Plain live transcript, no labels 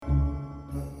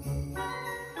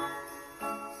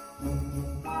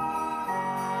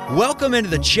Welcome into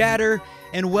the chatter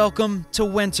and welcome to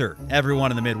winter,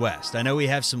 everyone in the Midwest. I know we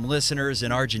have some listeners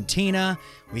in Argentina.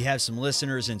 We have some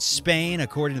listeners in Spain,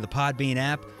 according to the Podbean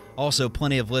app. Also,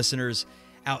 plenty of listeners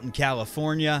out in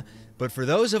California. But for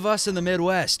those of us in the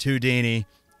Midwest, Houdini,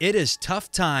 it is tough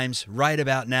times right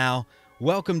about now.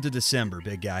 Welcome to December,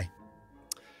 big guy.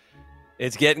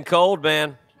 It's getting cold,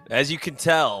 man. As you can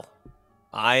tell,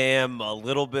 I am a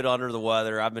little bit under the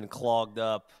weather. I've been clogged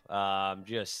up.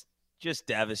 Just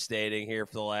devastating here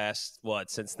for the last,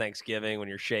 since Thanksgiving when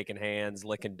you're shaking hands,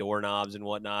 licking doorknobs and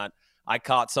whatnot. I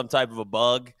caught some type of a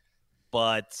bug,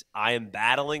 but I am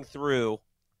battling through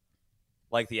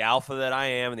like the alpha that I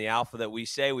am and the alpha that we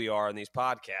say we are in these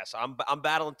podcasts. I'm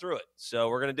battling through it. So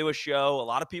we're going to do a show. A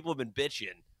lot of people have been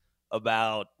bitching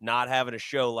about not having a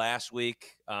show last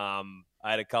week. I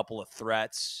had a couple of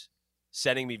threats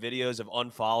sending me videos of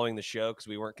unfollowing the show because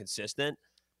we weren't consistent.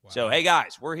 Wow. So, hey,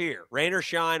 guys, we're here. Rain or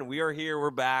shine, we are here.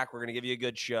 We're back. We're going to give you a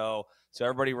good show. So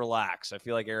everybody relax. I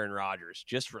feel like Aaron Rodgers.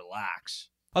 Just relax.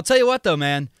 I'll tell you what, though,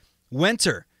 man.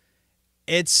 Winter.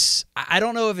 I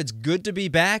don't know if it's good to be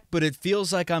back, but it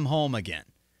feels like I'm home again.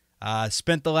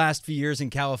 Spent the last few years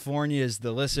in California, as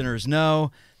the listeners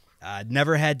know.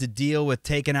 Never had to deal with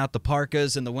taking out the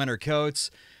parkas and the winter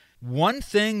coats. One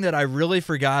thing that I really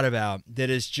forgot about that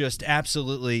is just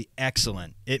absolutely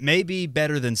excellent. It may be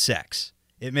better than sex.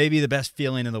 It may be the best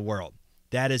feeling in the world.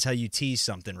 That is how you tease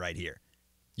something right here.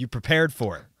 You prepared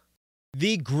for it.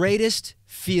 The greatest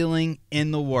feeling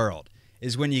in the world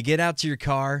is when you get out to your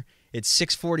car, it's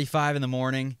 6:45 in the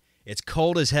morning, it's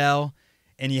cold as hell,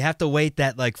 and you have to wait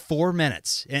that like 4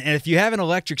 minutes. And if you have an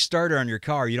electric starter on your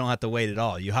car, you don't have to wait at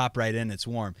all. You hop right in, it's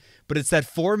warm. But it's that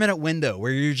 4-minute window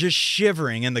where you're just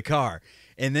shivering in the car.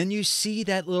 And then you see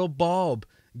that little bulb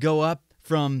go up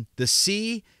from the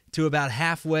C to about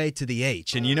halfway to the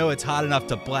H. And you know it's hot enough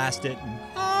to blast it.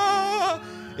 And,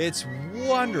 it's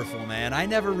wonderful, man. I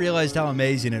never realized how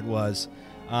amazing it was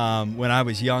when I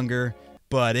was younger.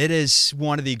 But it is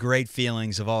one of the great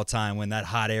feelings of all time when that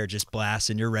hot air just blasts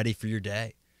and you're ready for your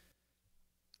day.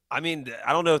 I mean,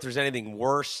 I don't know if there's anything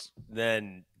worse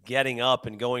than getting up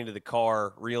and going to the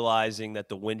car, realizing that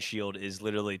the windshield is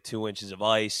literally 2 inches of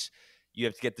ice. You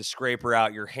have to get the scraper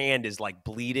out. Your hand is like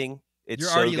bleeding. It's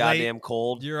so goddamn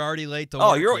cold. You're already late to work.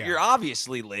 Oh, you're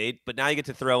obviously late, but now you get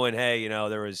to throw in, hey,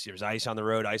 there was ice on the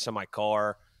road, ice on my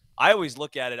car. I always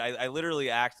look at it. I literally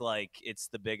act like it's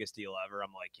the biggest deal ever.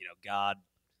 I'm like, God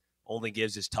only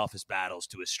gives his toughest battles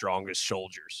to his strongest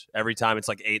soldiers. Every time it's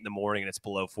like 8 in the morning and it's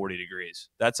below 40 degrees.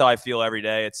 That's how I feel every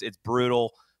day. It's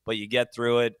brutal, but you get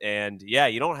through it. And yeah,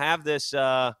 you don't have this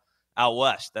out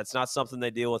west. That's not something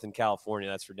they deal with in California.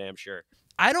 That's for damn sure.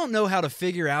 I don't know how to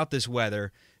figure out this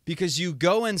weather because you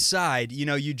go inside,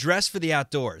 you dress for the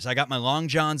outdoors. I got my long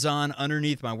johns on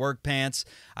underneath my work pants.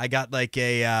 I got like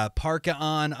a parka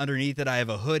on. Underneath it, I have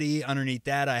a hoodie. Underneath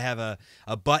that, I have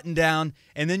a button down.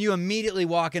 And then you immediately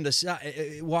walk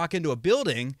into a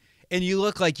building, and you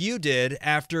look like you did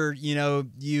after,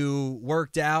 you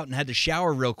worked out and had to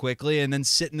shower real quickly and then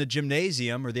sit in the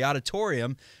gymnasium or the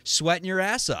auditorium sweating your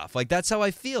ass off. Like, that's how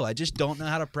I feel. I just don't know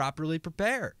how to properly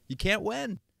prepare. You can't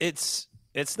win.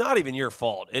 It's not even your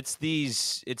fault. It's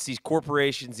these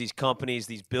corporations, these companies,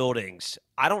 these buildings.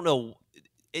 I don't know.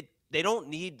 They don't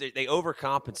need. They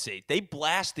overcompensate. They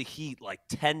blast the heat like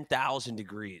 10,000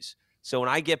 degrees. So when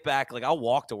I get back, like I'll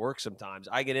walk to work sometimes.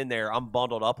 I get in there, I'm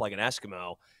bundled up like an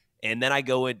Eskimo, and then I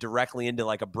go in directly into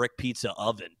like a brick pizza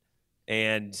oven.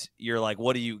 And you're like,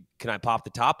 can I pop the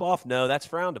top off? No, that's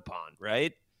frowned upon,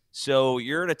 right? So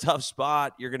you're in a tough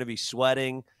spot. You're going to be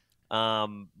sweating.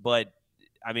 But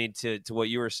I mean, to what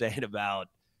you were saying about,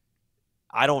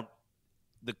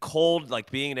 the cold, like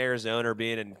being in Arizona or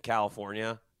being in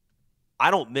California, I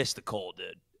don't miss the cold,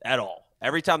 dude, at all.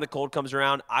 Every time the cold comes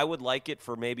around, I would like it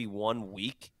for maybe 1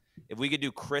 week. If we could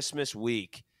do Christmas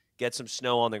week, get some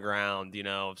snow on the ground,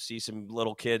 see some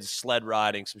little kids sled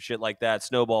riding, some shit like that,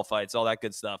 snowball fights, all that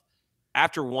good stuff.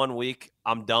 After 1 week,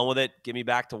 I'm done with it. Get me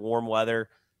back to warm weather.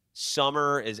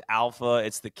 Summer is alpha.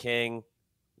 It's the king.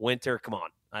 Winter, come on.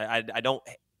 I don't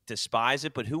despise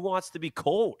it, but who wants to be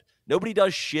cold? Nobody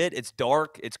does shit. It's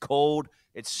dark. It's cold.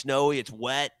 It's snowy. It's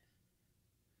wet.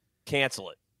 Cancel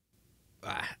it.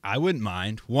 I wouldn't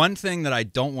mind. One thing that I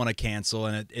don't want to cancel,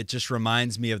 and it just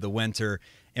reminds me of the winter,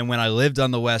 and when I lived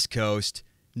on the West Coast,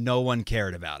 no one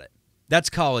cared about it. That's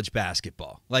college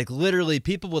basketball. Like, literally,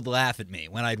 people would laugh at me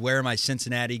when I'd wear my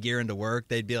Cincinnati gear into work.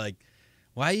 They'd be like,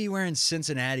 why are you wearing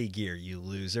Cincinnati gear, you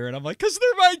loser? And I'm like, because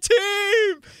they're my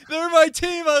team. They're my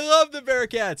team. I love the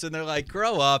Bearcats. And they're like,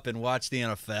 grow up and watch the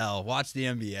NFL, watch the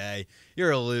NBA.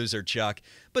 You're a loser, Chuck.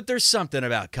 But there's something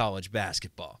about college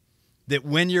basketball that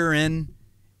when you're in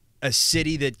a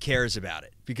city that cares about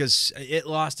it, because it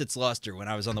lost its luster when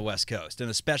I was on the West Coast, and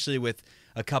especially with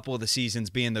a couple of the seasons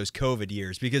being those COVID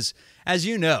years. Because, as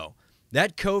you know,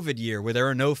 that COVID year where there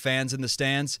are no fans in the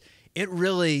stands, it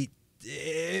really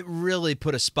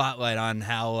put a spotlight on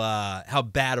how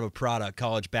bad of a product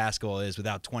college basketball is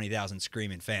without 20,000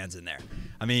 screaming fans in there.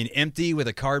 I mean, empty with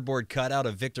a cardboard cutout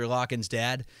of Victor Locken's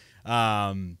dad.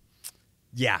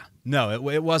 Yeah, no,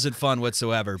 it wasn't fun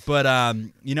whatsoever. But,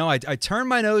 I turned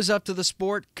my nose up to the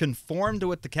sport, conformed to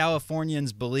what the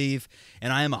Californians believe,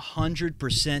 and I am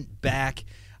 100% back.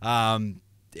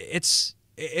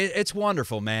 It's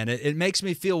wonderful, man. It makes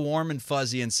me feel warm and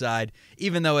fuzzy inside,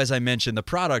 even though, as I mentioned, the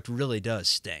product really does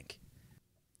stink.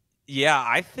 Yeah,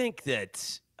 I think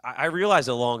that I realized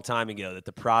a long time ago that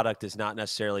the product is not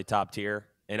necessarily top tier,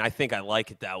 and I think I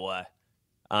like it that way.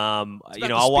 I'll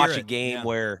watch a game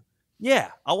where –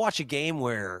 I'll watch a game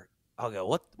where I'll go,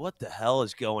 what the hell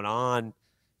is going on?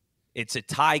 It's a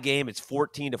tie game. It's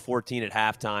 14-14 at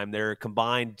halftime. They're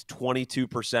combined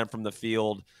 22% from the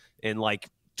field and like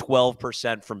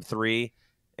 12% from three.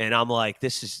 And I'm like,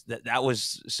 that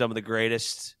was some of the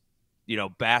greatest,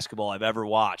 basketball I've ever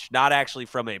watched. Not actually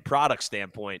from a product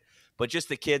standpoint, but just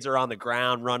the kids are on the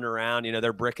ground running around.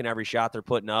 They're bricking every shot they're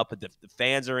putting up. But the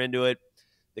fans are into it.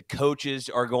 The coaches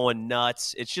are going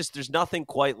nuts. It's just there's nothing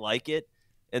quite like it.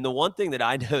 And the one thing that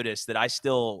I noticed that I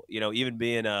still, even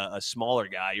being a smaller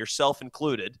guy, yourself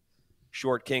included,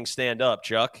 short king stand up,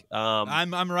 Chuck.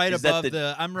 I'm right above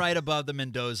I'm right above the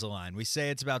Mendoza line. We say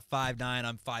it's about 5'9".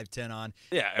 I'm 5'10" on.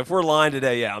 Yeah, if we're lying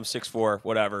today, I'm 6'4",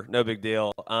 whatever, no big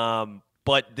deal.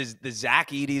 But the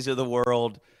Zach Edey's of the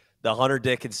world, the Hunter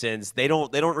Dickinsons, they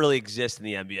don't really exist in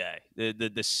the NBA. The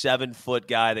 7-foot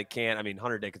guy that can't. I mean,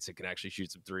 Hunter Dickinson can actually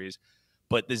shoot some threes,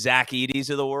 but the Zach Edey's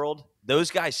of the world,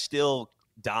 those guys still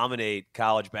dominate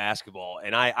college basketball,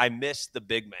 and I miss the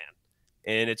big man.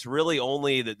 And it's really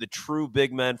only the true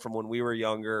big men from when we were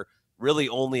younger really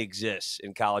only exists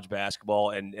in college basketball,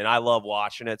 and I love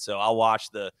watching it. So I'll watch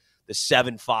the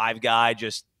 7'5" guy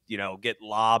just get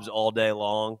lobs all day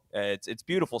long. It's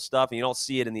beautiful stuff, and you don't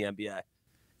see it in the NBA.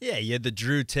 Yeah, you had the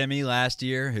Drew Timme last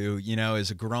year who,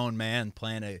 is a grown man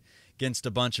playing against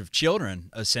a bunch of children,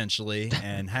 essentially,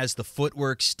 and has the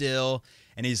footwork still,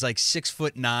 and he's like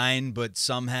 6'9", but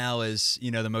somehow is,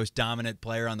 the most dominant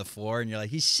player on the floor, and you're like,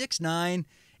 he's 6'9",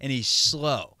 and he's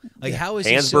slow. Like, how is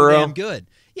he so damn good?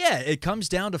 Yeah, it comes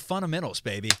down to fundamentals,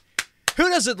 baby. Who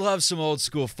doesn't love some old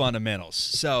school fundamentals?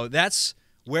 So that's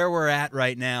where we're at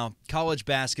right now. College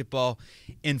basketball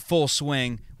in full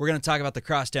swing. We're going to talk about the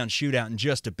Crosstown Shootout in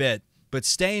just a bit, but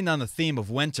staying on the theme of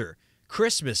winter,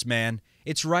 Christmas, man,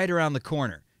 it's right around the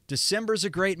corner. December's a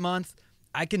great month.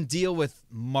 I can deal with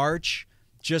March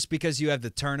just because you have the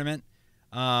tournament.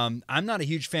 I'm not a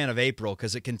huge fan of April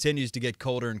because it continues to get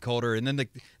colder and colder. And then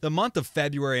the month of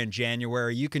February and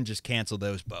January, you can just cancel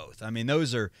those both. I mean,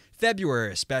 those are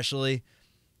February especially.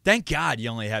 Thank God you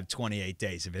only have 28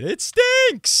 days of it. It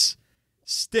stinks.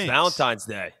 Valentine's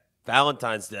Day.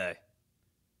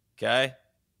 Okay?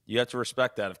 You have to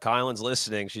respect that. If Kylan's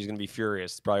listening, she's going to be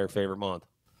furious. It's probably her favorite month.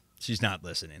 She's not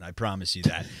listening. I promise you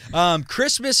that.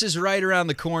 Christmas is right around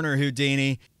the corner,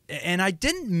 Houdini. And I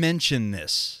didn't mention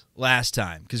this last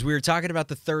time because we were talking about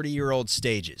the 30-year-old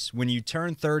stages. When you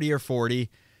turn 30 or 40,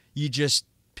 you just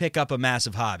pick up a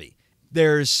massive hobby.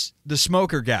 There's the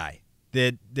smoker guy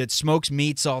that smokes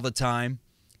meats all the time.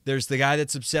 There's the guy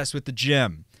that's obsessed with the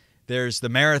gym. There's the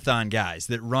marathon guys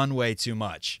that run way too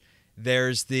much.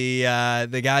 There's the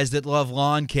guys that love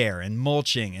lawn care and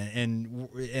mulching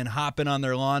and hopping on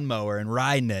their lawnmower and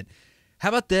riding it. How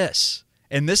about this?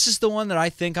 And this is the one that I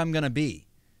think I'm going to be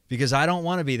because I don't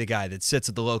want to be the guy that sits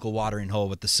at the local watering hole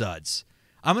with the suds.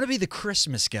 I'm going to be the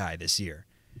Christmas guy this year.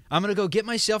 I'm going to go get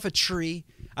myself a tree.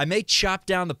 I may chop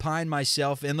down the pine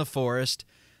myself in the forest.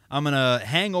 I'm going to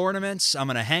hang ornaments. I'm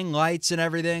going to hang lights and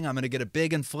everything. I'm going to get a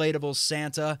big inflatable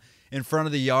Santa in front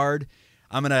of the yard.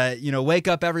 I'm going to, wake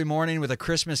up every morning with a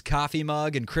Christmas coffee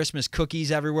mug and Christmas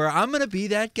cookies everywhere. I'm going to be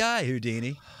that guy,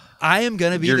 Houdini. I am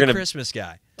going to be the Christmas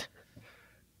guy.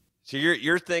 So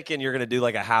you're thinking you're going to do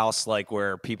like a house like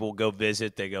where people go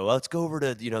visit. They go, let's go over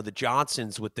to, the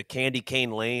Johnsons with the candy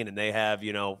cane lane, and they have, a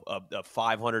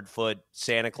 500-foot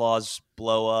Santa Claus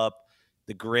blow up.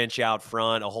 The Grinch out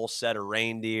front, a whole set of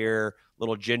reindeer,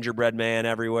 little gingerbread man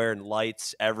everywhere, and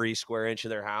lights every square inch of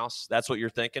their house. That's what you're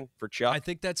thinking for Chuck? I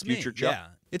think that's future me. Chuck? Yeah.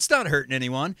 It's not hurting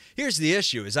anyone. Here's the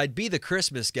issue is I'd be the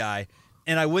Christmas guy,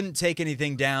 and I wouldn't take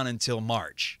anything down until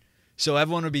March. So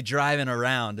everyone would be driving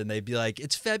around, and they'd be like,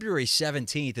 it's February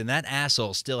 17th, and that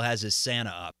asshole still has his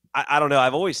Santa up. I don't know.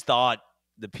 I've always thought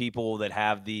the people that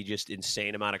have the just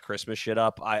insane amount of Christmas shit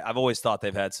up, I've always thought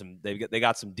they got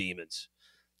some demons.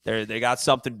 They got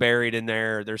something buried in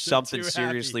there. There's something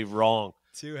seriously wrong.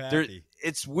 Too happy.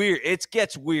 It's weird. It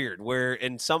gets weird where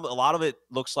a lot of it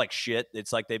looks like shit.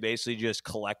 It's like they basically just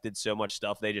collected so much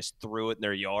stuff. They just threw it in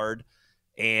their yard.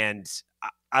 And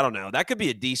I don't know. That could be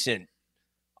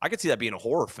I could see that being a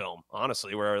horror film,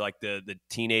 honestly, where like the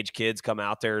teenage kids come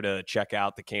out there to check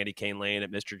out the candy cane lane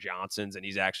at Mr. Johnson's, and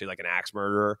he's actually like an axe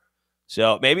murderer.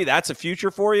 So maybe that's a future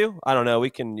for you. I don't know.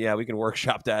 We can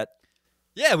workshop that.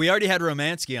 Yeah, we already had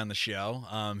Romansky on the show,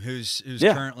 who's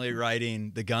currently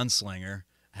writing The Gunslinger,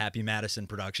 Happy Madison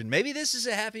production. Maybe this is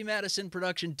a Happy Madison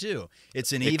production too.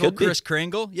 It's an evil Kris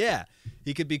Kringle. Yeah,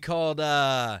 he could be called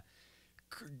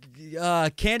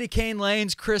Candy Cane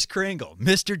Lane's Kris Kringle,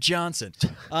 Mr. Johnson.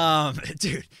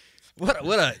 Dude,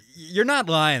 you're not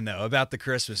lying though about the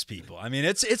Christmas people. I mean,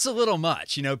 it's a little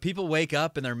much. You know, people wake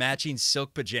up and they're matching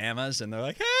silk pajamas and they're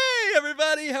like, "Hey,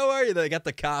 everybody, how are you?" They got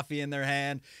the coffee in their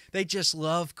hand. They just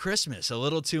love Christmas a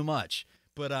little too much.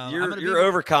 But you're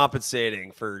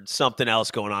overcompensating for something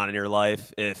else going on in your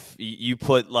life. If you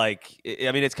put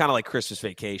it's kind of like Christmas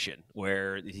Vacation,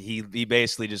 where he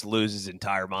basically just loses his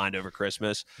entire mind over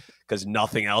Christmas because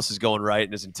nothing else is going right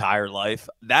in his entire life.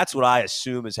 That's what I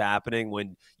assume is happening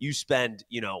when you spend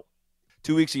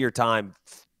 2 weeks of your time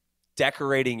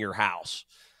decorating your house.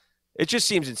 It just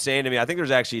seems insane to me. I think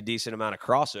there's actually a decent amount of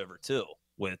crossover too,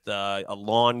 with a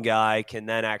lawn guy can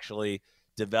then actually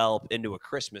develop into a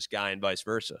Christmas guy and vice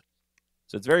versa.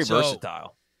 So it's very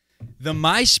versatile. The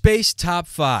MySpace top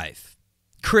 5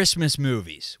 Christmas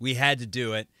movies. We had to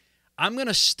do it. I'm going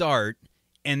to start,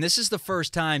 and this is the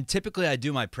first time. Typically, I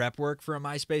do my prep work for a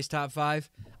MySpace top 5.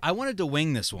 I wanted to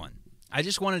wing this one. I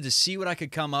just wanted to see what I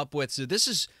could come up with. So this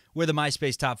is where the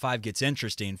MySpace top 5 gets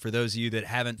interesting. For those of you that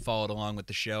haven't followed along with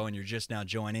the show and you're just now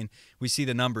joining, we see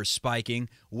the numbers spiking.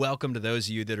 Welcome to those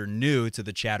of you that are new to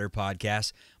the Chatter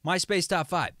podcast. MySpace top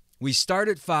 5. We start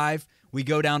at 5. We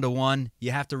go down to 1.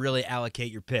 You have to really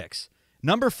allocate your picks.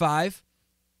 Number 5,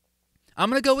 I'm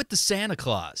going to go with the Santa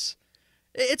Claus.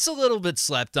 It's a little bit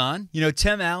slept on. You know,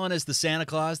 Tim Allen is the Santa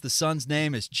Claus. The son's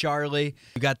name is Charlie.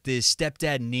 We got the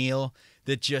stepdad, Neil,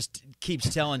 that just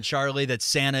keeps telling Charlie that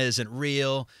Santa isn't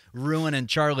real, ruining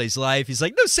Charlie's life. He's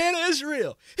like, "No, Santa is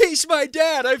real. He's my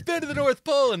dad. I've been to the North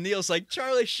Pole." And Neil's like,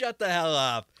 "Charlie, shut the hell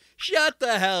up. Shut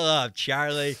the hell up,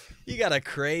 Charlie. You got a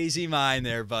crazy mind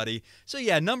there, buddy." So,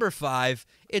 yeah, number 5,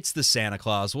 it's the Santa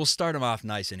Claus. We'll start him off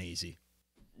nice and easy.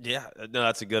 Yeah, no,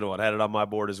 that's a good one. I had it on my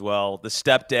board as well. The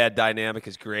stepdad dynamic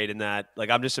is great in that.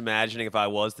 Like, I'm just imagining if I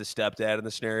was the stepdad in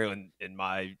the scenario and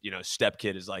my,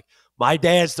 stepkid is like, "My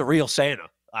dad's the real Santa.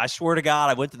 I swear to God,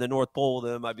 I went to the North Pole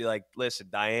with him." I'd be like, "Listen,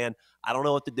 Diane, I don't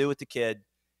know what to do with the kid.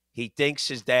 He thinks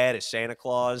his dad is Santa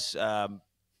Claus."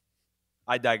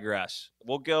 I digress.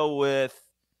 We'll go with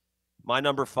my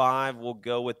number 5. We'll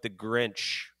go with the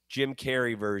Grinch, Jim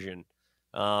Carrey version.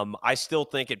 I still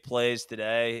think it plays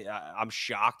today. I'm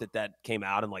shocked that came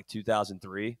out in like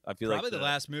 2003. I feel probably the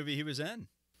last movie he was in.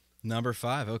 Number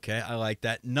 5. Okay, I like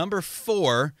that. Number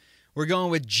 4, we're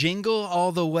going with Jingle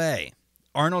All the Way.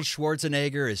 Arnold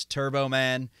Schwarzenegger is Turbo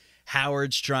Man.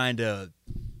 Howard's trying to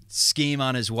scheme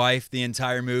on his wife the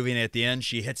entire movie, and at the end,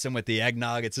 she hits him with the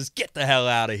eggnog and says, "Get the hell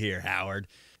out of here, Howard."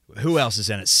 Who else is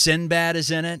in it? Sinbad is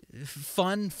in it.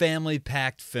 Fun,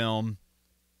 family-packed film.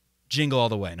 Jingle All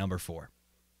the Way, number 4.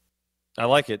 I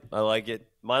like it.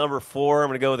 My number 4, I'm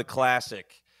going to go with a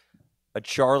classic, A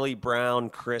Charlie Brown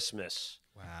Christmas.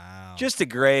 Wow. It's just a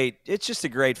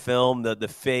great film. The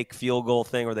fake field goal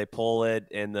thing where they pull it,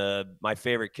 and my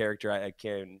favorite character, I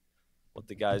can't, what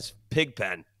the guy's,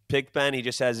 Pigpen, he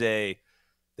just they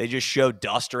just show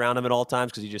dust around him at all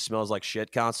times because he just smells like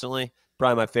shit constantly.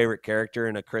 Probably my favorite character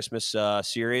in a Christmas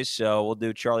series, so we'll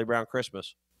do Charlie Brown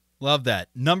Christmas. Love that.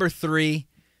 Number 3,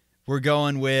 we're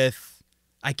going with,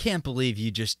 I can't believe you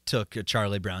just took A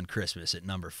Charlie Brown Christmas at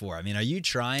number 4. I mean, are you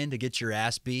trying to get your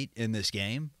ass beat in this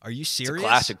game? Are you serious? It's a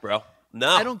classic, bro. No,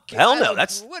 I don't. Hell no.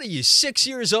 That's what are you, 6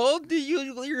 years old?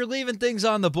 You're leaving things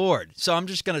on the board. So I'm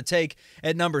just going to take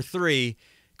at number 3,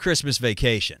 Christmas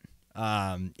Vacation.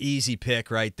 Easy pick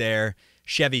right there.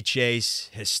 Chevy Chase,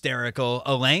 hysterical.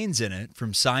 Elaine's in it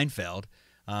from Seinfeld.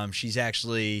 She's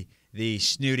actually the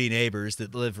snooty neighbors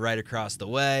that live right across the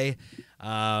way.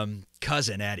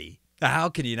 Cousin Eddie. How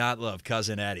can you not love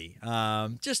Cousin Eddie?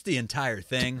 Just the entire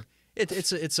thing.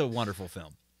 It's a wonderful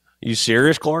film. You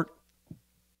serious, Clark?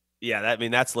 Yeah,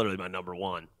 that's literally my number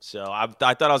 1. So I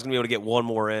thought I was gonna be able to get one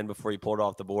more in before you pulled it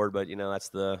off the board, but that's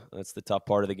the tough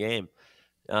part of the game.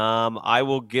 I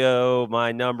will go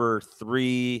my number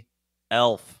 3,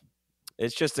 Elf.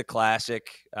 It's just a classic.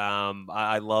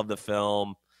 I love the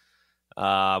film.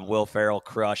 Will Ferrell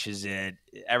crushes it.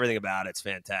 Everything about it's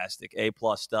fantastic. A+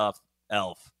 stuff.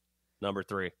 Elf, number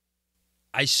 3.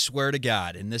 I swear to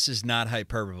God, and this is not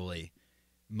hyperbole,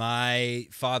 my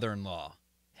father-in-law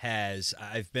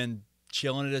I've been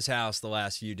chilling at his house the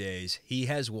last few days. He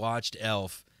has watched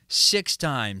Elf 6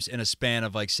 times in a span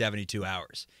of like 72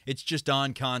 hours. It's just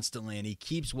on constantly, and he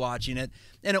keeps watching it.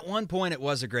 And at one point, it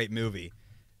was a great movie.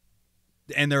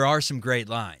 And there are some great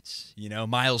lines. You know,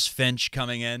 Miles Finch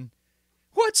coming in.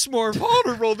 What's more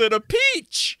vulnerable than a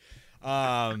peach?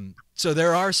 So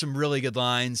there are some really good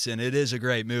lines, and it is a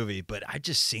great movie, but I've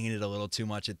just seen it a little too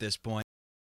much at this point.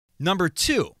 Number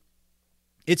 2,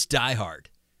 it's Die Hard.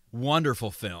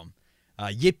 Wonderful film.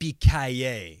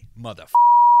 Yippee-ki-yay, motherfucker.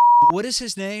 What is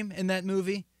his name in that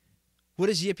movie? What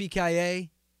is Yippee-ki-yay?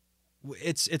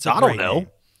 It's a I great don't know. name.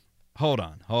 Hold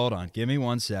on. Give me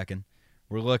 1 second.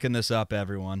 We're looking this up,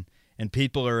 everyone. And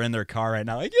people are in their car right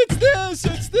now like,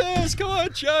 it's this. Come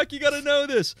on, Chuck, you got to know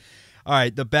this. All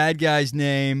right, the bad guy's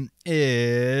name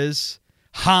is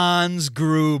Hans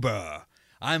Gruber.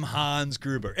 I'm Hans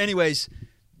Gruber. Anyways,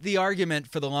 the argument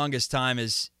for the longest time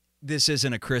is this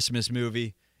isn't a Christmas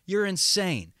movie. You're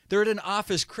insane. They're at an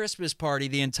office Christmas party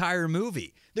the entire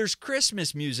movie. There's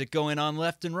Christmas music going on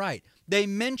left and right. They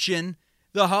mention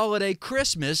the holiday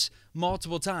Christmas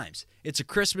multiple times. It's a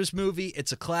Christmas movie.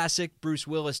 It's a classic. Bruce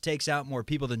Willis takes out more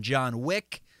people than John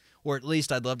Wick, or at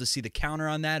least I'd love to see the counter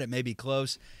on that. It may be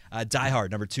close. Die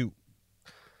Hard, number 2.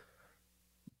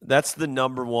 That's the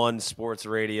number 1 sports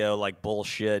radio like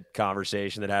bullshit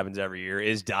conversation that happens every year.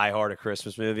 Is Die Hard a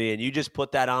Christmas movie? And you just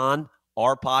put that on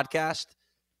our podcast?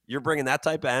 You're bringing that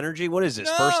type of energy? What is this,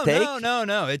 first take?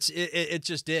 No. It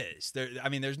just is.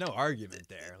 There's no argument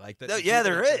there. Like that. No, yeah,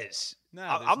 there is. No,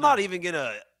 I'm not even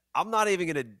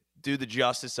gonna do the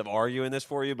justice of arguing this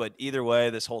for you. But either way,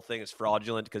 this whole thing is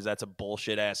fraudulent because that's a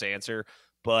bullshit ass answer.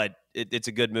 But it's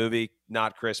a good movie.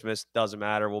 Not Christmas. Doesn't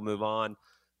matter. We'll move on.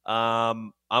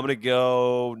 I'm gonna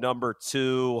go number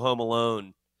 2, Home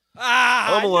Alone.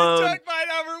 Home Alone. You took my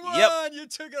number 1. Yep. You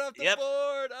took it off the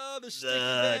board. Oh,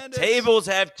 the tables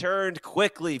have turned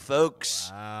quickly,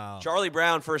 folks. Wow. Charlie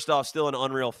Brown, first off, still an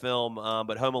unreal film,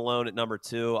 but Home Alone at number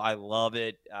 2. I love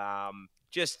it.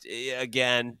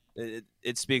 Again,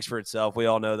 it speaks for itself. We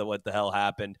all know that what the hell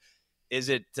happened. Is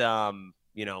it,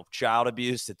 child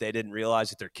abuse that they didn't realize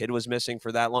that their kid was missing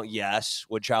for that long? Yes.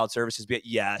 Would child services be?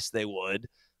 Yes, they would.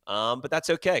 But that's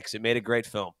okay because it made a great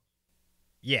film.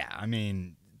 Yeah,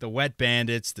 the Wet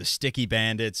Bandits, the Sticky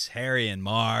Bandits, Harry and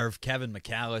Marv, Kevin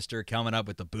McAllister coming up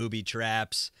with the booby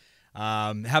traps.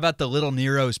 How about the Little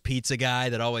Nero's pizza guy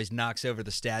that always knocks over the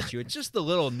statue? It's just the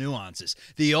little nuances.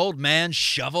 The old man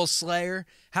shovel slayer.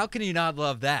 How can you not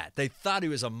love that? They thought he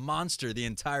was a monster the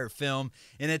entire film,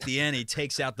 and at the end he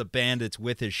takes out the bandits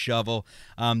with his shovel.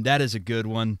 That is a good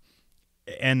one.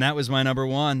 And that was my number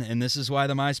 1, and this is why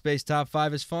the MySpace top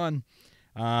 5 is fun.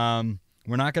 We're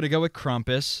not going to go with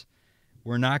Krampus.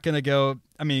 We're not going to go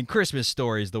 – Christmas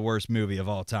Story is the worst movie of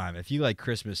all time. If you like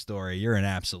Christmas Story, you're an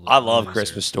absolute I love loser.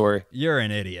 Christmas Story. You're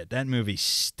an idiot. That movie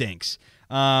stinks.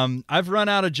 I've run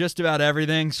out of just about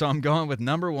everything, so I'm going with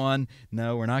number 1.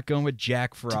 No, we're not going with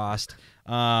Jack Frost.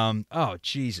 Oh,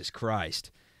 Jesus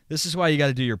Christ. This is why you got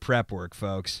to do your prep work,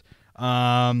 folks.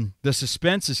 The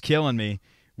suspense is killing me.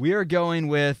 We are going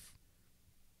with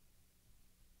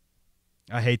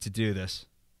 – I hate to do this,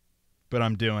 but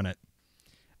I'm doing it.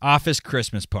 Office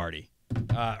Christmas Party.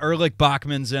 Erlich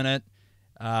Bachman's in it.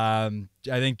 I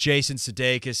think Jason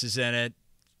Sudeikis is in it.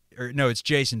 No, it's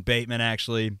Jason Bateman,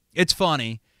 actually. It's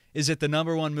funny. Is it the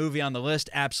number 1 movie on the list?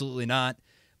 Absolutely not.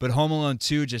 But Home Alone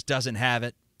 2 just doesn't have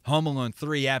it. Home Alone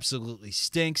 3 absolutely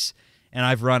stinks, and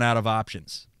I've run out of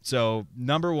options. So,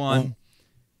 number 1,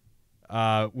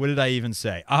 what did I even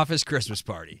say? Office Christmas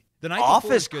Party. The night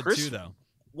before is good, too, though.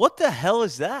 What the hell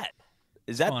is that?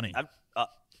 Is that funny?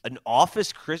 An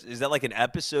Office Christmas? Is that like an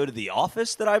episode of The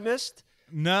Office that I missed?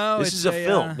 No, this is a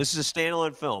film. This is a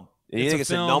standalone film. And you think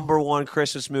it's the number 1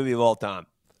 Christmas movie of all time?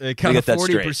 It kind of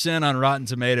 40% on Rotten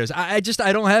Tomatoes. I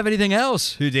don't have anything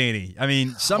else, Houdini.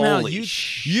 Somehow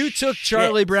you took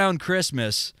Charlie Brown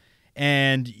Christmas,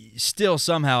 and still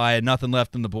somehow I had nothing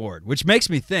left on the board, which makes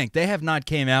me think they have not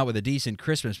came out with a decent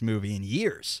Christmas movie in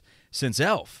years since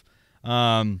Elf.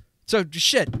 So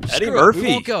shit, Eddie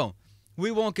Murphy. We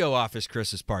won't go Office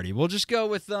Christmas Party. We'll just go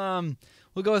with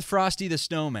Frosty the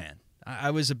Snowman.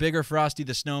 I was a bigger Frosty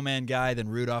the Snowman guy than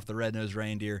Rudolph the Red-Nosed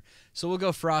Reindeer, so we'll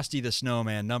go Frosty the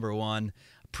Snowman, number 1.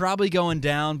 Probably going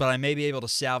down, but I may be able to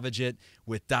salvage it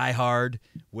with Die Hard,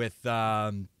 with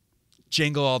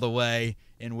Jingle All the Way,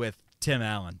 and with Tim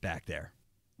Allen back there.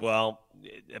 Well,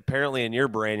 apparently in your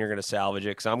brain you're going to salvage it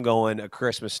because I'm going A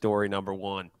Christmas Story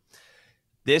 #1.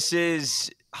 This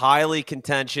is highly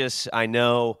contentious. I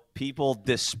know people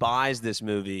despise this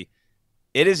movie.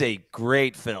 It is a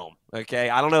great film, okay?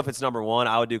 I don't know if it's #1.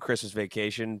 I would do Christmas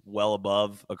Vacation well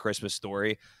above A Christmas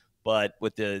Story. But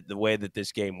with the way that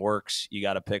this game works, you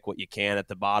got to pick what you can at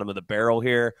the bottom of the barrel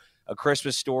here. A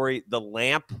Christmas Story, the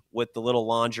lamp with the little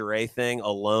lingerie thing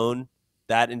alone,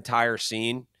 that entire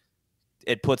scene,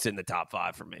 it puts it in the top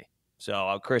 5 for me. So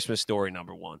A Christmas Story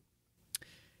 #1.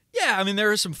 Yeah, I mean,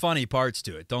 there are some funny parts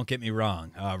to it. Don't get me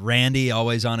wrong. Randy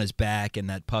always on his back in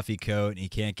that puffy coat, and he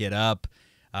can't get up.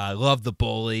 I love the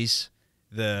bullies.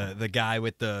 The guy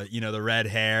with the the red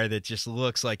hair that just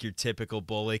looks like your typical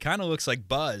bully, kind of looks like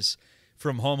Buzz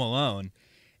from Home Alone,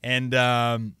 and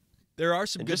there are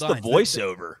some and good just lines. The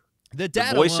voiceover, the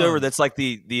dad voiceover alone, that's like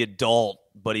the adult,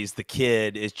 but he's the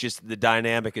kid. Is just the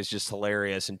dynamic is just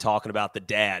hilarious, and talking about the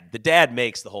dad. The dad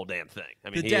makes the whole damn thing.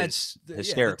 I mean, he is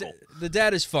hysterical. Yeah, the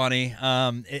dad is funny,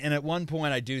 and at one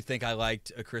point I do think I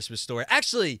liked A Christmas Story.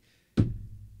 Actually,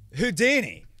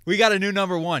 Houdini. We got a new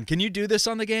 #1. Can you do this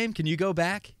on the game? Can you go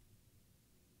back?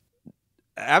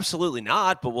 Absolutely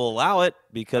not, but we'll allow it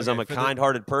because I'm a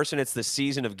kind-hearted person. It's the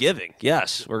season of giving.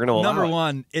 Yes, we're going to allow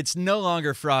 #1, it's no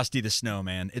longer Frosty the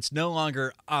Snowman. It's no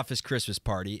longer Office Christmas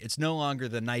Party. It's no longer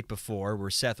the night before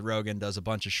where Seth Rogen does a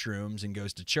bunch of shrooms and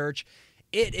goes to church.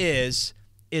 It is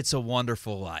It's a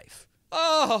Wonderful Life.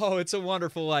 Oh, It's a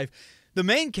Wonderful Life. The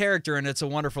main character in It's a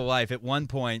Wonderful Life at one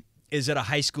point is at a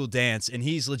high school dance, and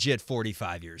he's legit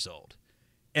 45 years old.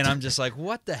 And I'm just like,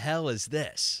 what the hell is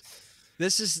this?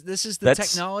 This is the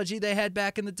technology they had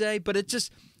back in the day, but it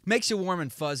just makes you warm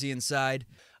and fuzzy inside.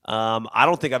 I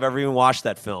don't think I've ever even watched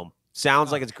that film.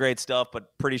 Sounds like it's great stuff,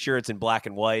 but pretty sure it's in black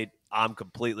and white. I'm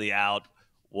completely out.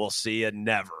 We'll see you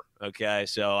never. Okay,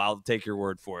 so I'll take your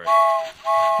word for it.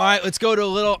 All right, let's go to a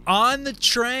little On the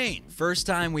Train. First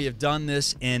time we have done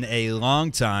this in a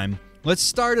long time. Let's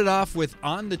start it off with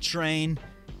On the Train,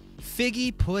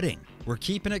 figgy pudding. We're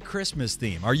keeping it Christmas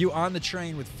theme. Are you on the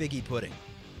train with figgy pudding?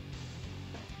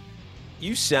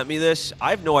 You sent me this.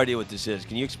 I have no idea what this is.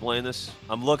 Can you explain this?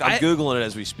 I'm Googling it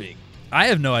as we speak. I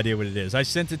have no idea what it is. I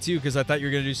sent it to you because I thought you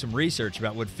were going to do some research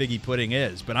about what figgy pudding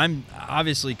is, but I'm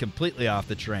obviously completely off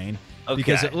the train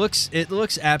because it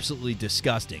looks absolutely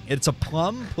disgusting. It's a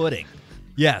plum pudding.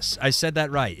 Yes, I said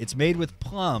that right. It's made with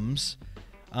plums.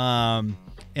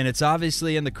 And it's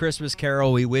obviously in the Christmas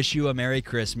Carol, We Wish You a Merry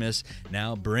Christmas.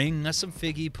 Now bring us some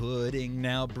figgy pudding.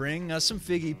 Now bring us some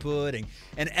figgy pudding.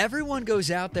 And everyone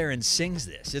goes out there and sings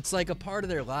this. It's like a part of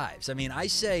their lives. I mean, I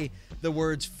say the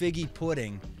words figgy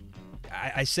pudding.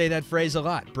 I say that phrase a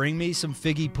lot. Bring me some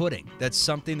figgy pudding. That's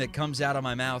something that comes out of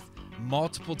my mouth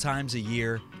multiple times a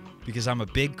year because I'm a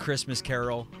big Christmas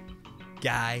Carol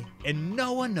guy. And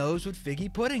no one knows what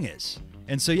figgy pudding is.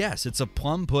 And so, yes, it's a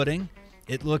plum pudding.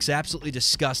 It looks absolutely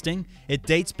disgusting. It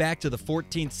dates back to the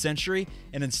 14th century,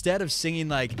 and instead of singing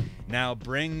like, now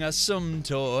bring us some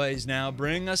toys, now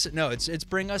bring us... No, it's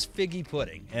bring us figgy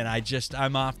pudding. And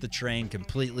I'm off the train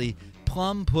completely.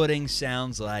 Plum pudding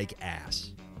sounds like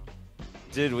ass.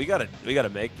 Dude, we gotta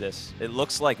make this. It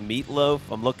looks like meatloaf.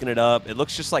 I'm looking it up. It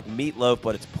looks just like meatloaf,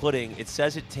 but it's pudding. It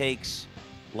says it takes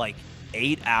like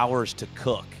 8 hours to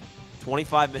cook,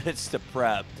 25 minutes to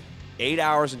prep. 8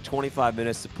 hours and 25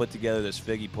 minutes to put together this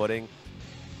figgy pudding.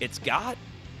 It's got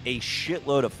a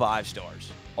shitload of 5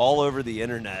 stars all over the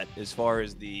internet as far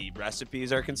as the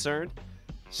recipes are concerned.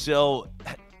 So,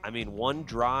 I mean, 1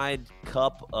 dried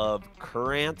cup of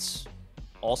Kranks,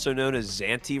 also known as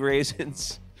Xanthi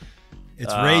raisins.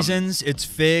 It's raisins, it's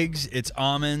figs, it's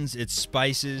almonds, it's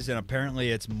spices, and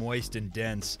apparently it's moist and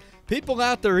dense. People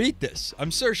out there eat this. I'm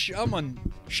sure someone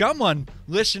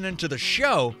listening to the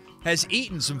show has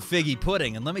eaten some figgy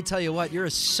pudding, and let me tell you what, you're a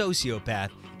sociopath.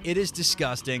 It is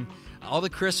disgusting. All the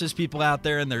Christmas people out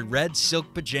there in their red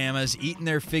silk pajamas eating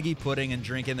their figgy pudding and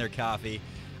drinking their coffee.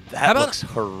 That looks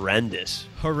horrendous.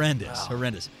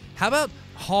 Horrendous. How about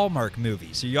Hallmark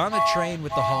movies? Are you on the train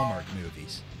with the Hallmark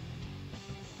movies?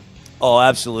 Oh,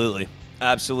 absolutely.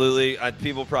 Absolutely.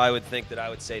 People probably would think that I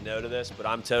would say no to this, but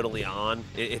I'm totally on.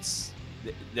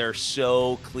 They're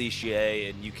so cliche,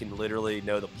 and you can literally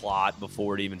know the plot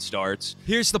before it even starts.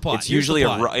 Here's the plot. It's usually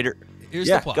a writer. Here's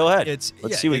the plot. Go ahead.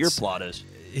 Let's see what your plot is.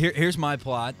 Here's my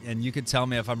plot, and you can tell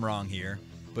me if I'm wrong here.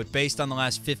 But based on the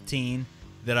last 15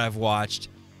 that I've watched,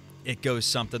 it goes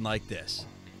something like this.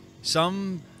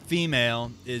 Some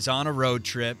female is on a road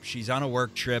trip. She's on a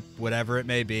work trip, whatever it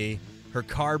may be. Her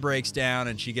car breaks down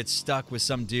and she gets stuck with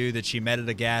some dude that she met at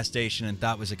a gas station and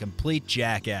thought was a complete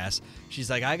jackass. She's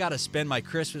like, I got to spend my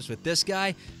Christmas with this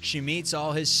guy. She meets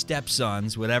all his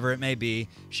stepsons, whatever it may be.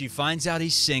 She finds out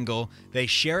he's single. They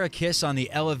share a kiss on the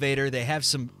elevator. They have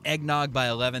some eggnog by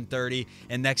 11:30.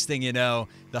 And next thing you know,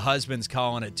 the husband's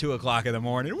calling at 2 o'clock in the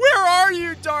morning. Where are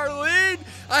you, Darlene?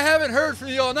 I haven't heard from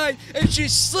you all night. And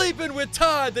she's sleeping with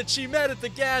Todd that she met at the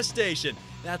gas station.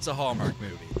 That's a Hallmark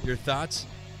movie. Your thoughts?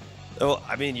 Oh,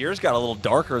 I mean, yours got a little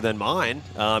darker than mine.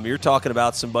 You're talking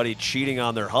about somebody cheating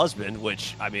on their husband,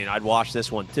 which, I mean, I'd watch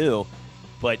this one too.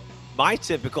 But my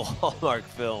typical Hallmark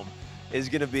film is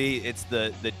going to be, it's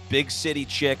the big city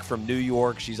chick from New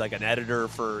York. She's like an editor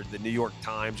for the New York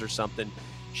Times or something.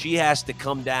 She has to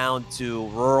come down to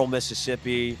rural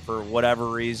Mississippi for whatever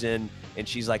reason. And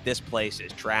she's like, this place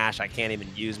is trash. I can't even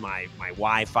use my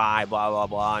Wi-Fi, blah, blah,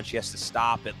 blah. And she has to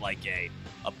stop at like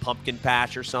a pumpkin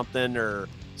patch or something, or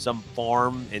some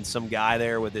farm, and some guy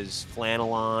there with his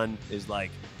flannel on is like,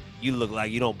 you look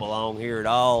like you don't belong here at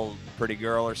all, pretty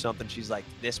girl, or something. She's like,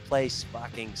 this place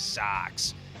fucking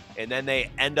sucks. And then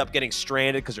they end up getting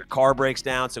stranded because her car breaks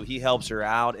down, so he helps her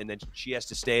out, and then she has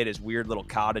to stay at his weird little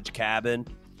cottage cabin.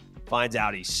 Finds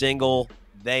out he's single.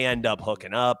 They end up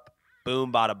hooking up.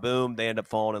 Boom, bada boom. They end up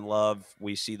falling in love.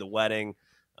 We see the wedding.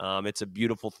 It's a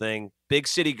beautiful thing. Big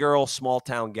city girl, small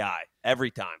town guy, every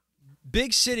time.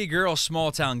 Big city girl,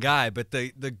 small town guy, but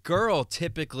the girl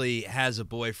typically has a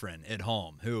boyfriend at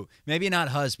home who, maybe not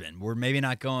husband. We're maybe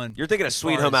not going. You're thinking of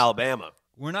Sweet Home Alabama.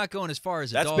 We're not going as far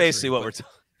as that's adultery, basically what we're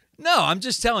talking. No, I'm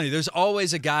just telling you, there's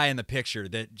always a guy in the picture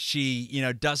that she,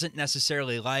 doesn't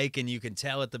necessarily like, and you can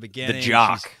tell at the beginning. The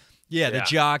jock. The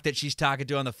jock that she's talking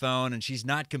to on the phone, and she's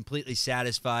not completely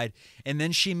satisfied. And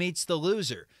then she meets the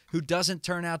loser, who doesn't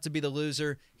turn out to be the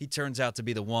loser. He turns out to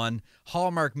be the one.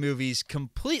 Hallmark movies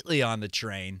completely on the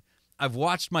train. I've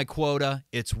watched my quota.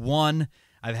 It's one.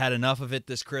 I've had enough of it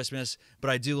this Christmas, but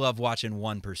I do love watching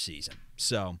one per season.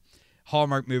 So,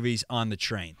 Hallmark movies on the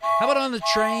train. How about on the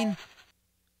train?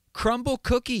 Crumbl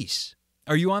cookies.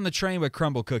 Are you on the train with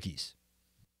Crumbl cookies?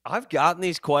 I've gotten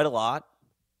these quite a lot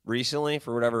recently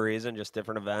for whatever reason, just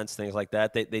different events, things like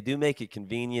that. They do make it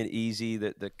convenient, easy.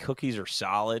 The cookies are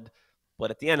solid,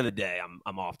 but at the end of the day,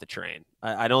 I'm off the train.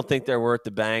 I don't think they're worth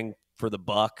the bang for the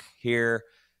buck here.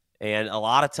 And a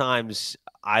lot of times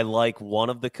I like one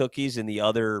of the cookies and the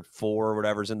other four or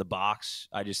whatever's in the box,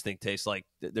 I just think tastes like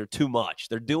they're too much.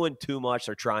 They're doing too much.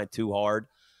 They're trying too hard.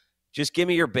 Just give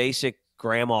me your basic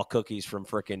grandma cookies from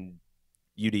frickin'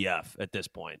 UDF at this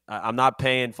point. I'm not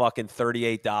paying fucking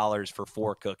 $38 for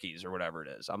 4 cookies or whatever it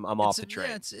is. I'm off the train.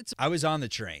 Yeah, I was on the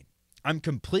train. I'm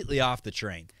completely off the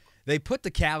train. They put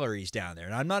the calories down there,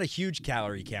 and I'm not a huge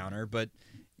calorie counter, but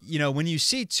when you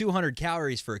see 200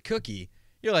 calories for a cookie,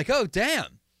 you're like, oh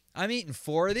damn, I'm eating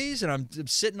 4 of these, and I'm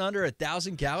sitting under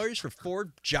 1,000 calories for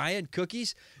 4 giant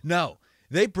cookies. No,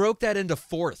 they broke that into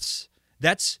fourths.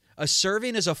 That's a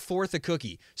serving is a fourth a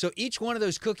cookie. So each one of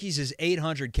those cookies is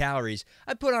 800 calories.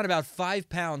 I put on about 5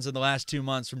 pounds in the last 2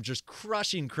 months from just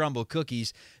crushing Crumbl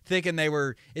cookies, thinking they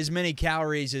were as many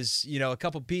calories as, a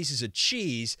couple pieces of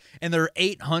cheese, and they're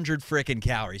 800 frickin'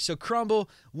 calories. So Crumbl,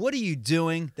 what are you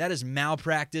doing? That is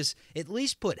malpractice. At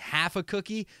least put half a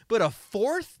cookie, but a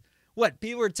fourth? What,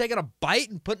 people are taking a bite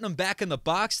and putting them back in the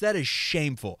box? That is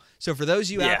shameful. So for those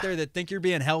of you out there that think you're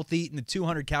being healthy eating the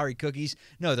 200-calorie cookies,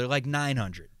 no, they're like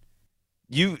 900.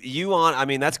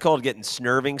 That's called getting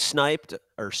serving sniped,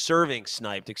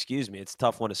 excuse me. It's a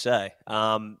tough one to say.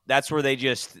 That's where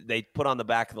they put on the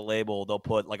back of the label, they'll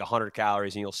put like 100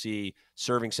 calories, and you'll see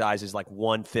serving size is like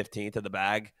 1/15 of the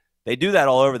bag. They do that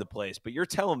all over the place, but you're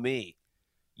telling me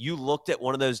you looked at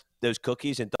one of those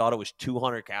cookies and thought it was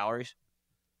 200 calories?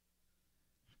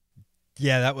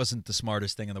 Yeah, that wasn't the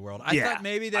smartest thing in the world. I thought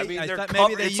maybe they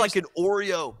it's like an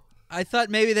Oreo. I thought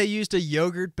maybe they used a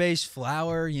yogurt-based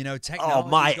flour. Technology. Oh,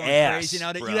 my ass, crazy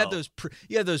now. bro.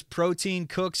 You have those protein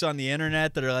cooks on the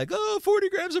internet that are like, 40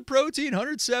 grams of protein,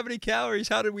 170 calories.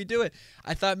 How did we do it?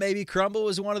 I thought maybe Crumbl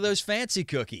was one of those fancy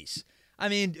cookies. I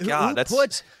mean,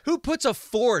 who puts a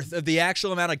fourth of the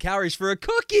actual amount of calories for a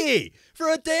cookie? For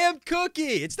a damn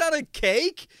cookie. It's not a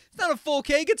cake. It's not a full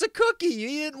cake. It's a cookie. You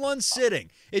eat it in one sitting.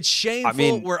 It's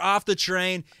shameful. We're off the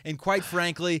train. And quite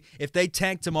frankly, if they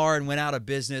tanked tomorrow and went out of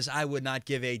business, I would not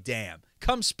give a damn.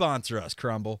 Come sponsor us,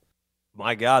 Crumbl.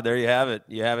 My God, there you have it.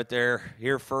 You have it there.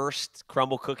 Here first,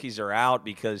 Crumbl cookies are out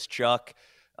because Chuck,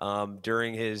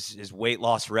 during his weight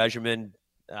loss regimen,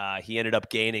 he ended up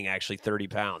gaining actually 30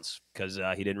 pounds because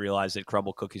he didn't realize that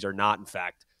Crumbl cookies are not, in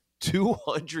fact,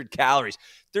 200 calories.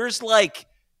 There's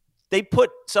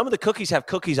some of the cookies have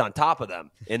cookies on top of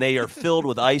them, and they are filled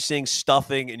with icing,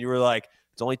 stuffing, and you were like,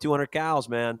 It's only 200 calories,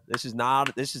 man. This is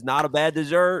not a bad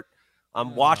dessert.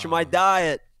 I'm watching my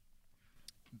diet.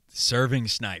 Serving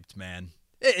sniped, man.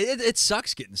 It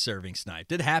sucks getting serving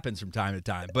sniped. It happens from time to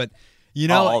time, but you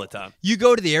know, all the time. You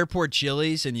go to the airport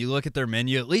Chili's and you look at their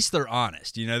menu. At least they're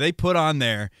honest. You know, they put on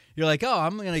there. You're like, oh,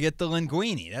 I'm gonna get the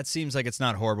linguine. That seems like it's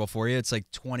not horrible for you. It's like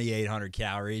 2,800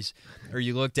 calories. Or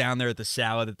you look down there at the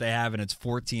salad that they have and it's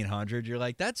 1,400. You're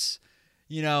like, that's,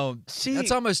 you know,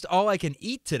 that's almost all I can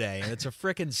eat today. And it's a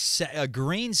freaking a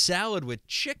green salad with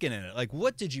chicken in it. Like,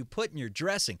 what did you put in your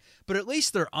dressing? But at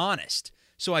least they're honest,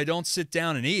 so I don't sit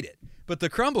down and eat it. But the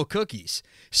crumbl cookies,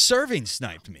 serving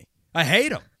sniped me. I hate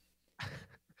them.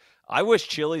 I wish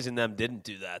Chili's and them didn't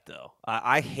do that, though.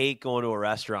 I hate going to a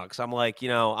restaurant because I'm like, you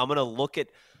know, I'm going to look at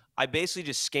 – I basically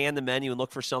just scan the menu and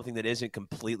look for something that isn't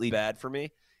completely bad for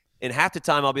me. And half the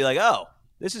time I'll be like, oh,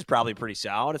 this is probably pretty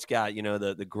solid. It's got, you know,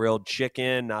 the grilled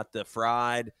chicken, not the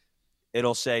fried.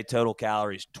 It'll say total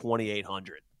calories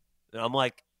 2,800. And I'm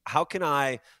like, how can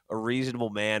I, a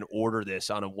reasonable man, order this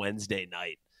on a Wednesday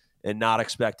night and not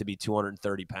expect to be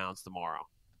 230 pounds tomorrow?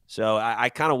 So I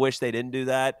kind of wish they didn't do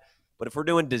that. But if we're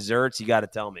doing desserts, you got to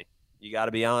tell me. You got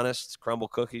to be honest. Crumbl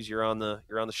cookies, you're on the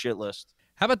shit list.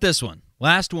 How about this one?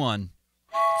 Last one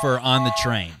for On the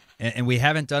Train. And we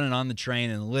haven't done it on the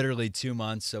train in literally 2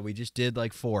 months, so we just did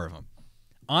like 4 of them.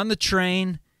 On the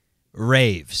train,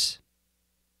 raves.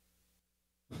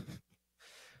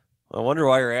 I wonder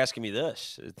why you're asking me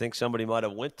this. I think somebody might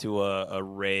have went to a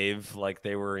rave like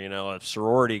they were, you know, a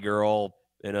sorority girl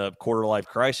in a quarter-life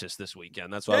crisis this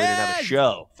weekend. That's why we didn't have a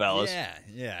show, fellas.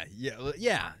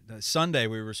 Yeah. Sunday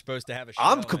we were supposed to have a show.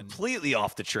 I'm completely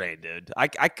off the train, dude.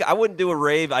 I wouldn't do a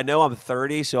rave. I know I'm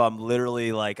 30, so I'm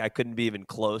literally like I couldn't be even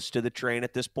close to the train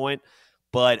at this point.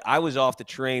 But I was off the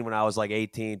train when I was like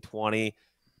 18, 20.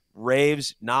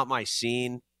 Raves, not my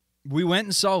scene. We went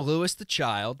and saw Louis the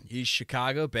Child. He's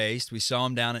Chicago-based. We saw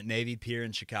him down at Navy Pier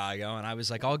in Chicago, and I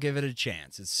was like, I'll give it a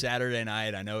chance. It's Saturday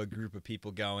night. I know a group of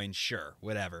people going. Sure,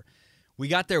 whatever. We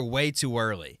got there way too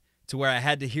early to where I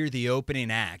had to hear the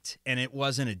opening act, and it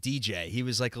wasn't a DJ. He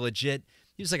was like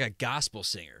he was like a gospel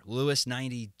singer. Louis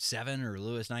 97 or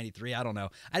Louis 93, I don't know.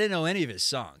 I didn't know any of his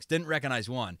songs. Didn't recognize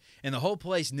one. And the whole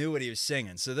place knew what he was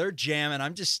singing. So they're jamming.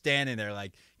 I'm just standing there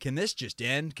like, can this just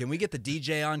end? Can we get the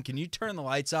DJ on? Can you turn the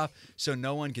lights off so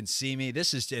no one can see me?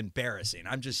 This is embarrassing.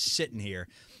 I'm just sitting here.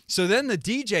 So then the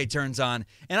DJ turns on,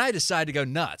 and I decide to go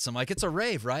nuts. I'm like, it's a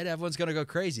rave, right? Everyone's going to go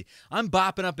crazy. I'm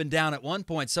bopping up and down. At one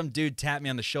point, some dude tapped me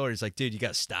on the shoulder. He's like, dude, you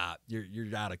got to stop.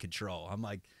 You're out of control. I'm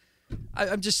like,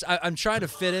 I'm trying to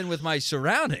fit in with my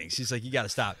surroundings. He's like, you got to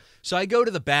stop. So I go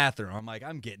to the bathroom. I'm like,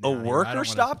 I'm getting out of here. A worker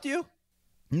stopped you?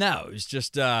 No, it was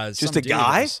just a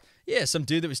guy? Some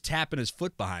dude that was tapping his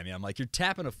foot behind me. I'm like, you're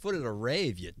tapping a foot at a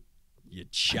rave, you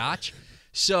chotch.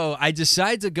 So I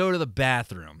decide to go to the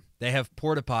bathroom. They have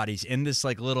porta potties in this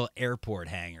like little airport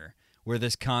hangar where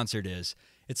this concert is.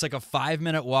 It's like a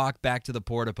 5-minute walk back to the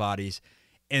porta potties.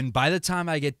 And by the time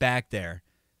I get back there,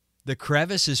 the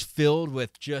crevice is filled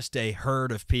with just a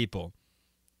herd of people.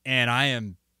 And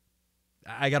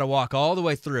I got to walk all the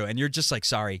way through. And you're just like,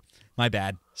 sorry, my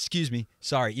bad. Excuse me.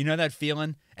 Sorry. You know that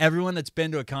feeling? Everyone that's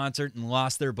been to a concert and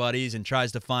lost their buddies and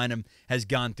tries to find them has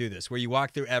gone through this, where you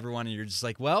walk through everyone and you're just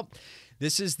like, well,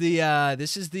 this is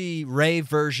the rave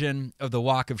version of the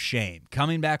walk of shame.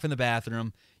 Coming back from the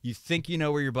bathroom, you think you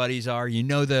know where your buddies are, you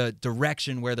know the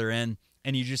direction where they're in,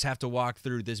 and you just have to walk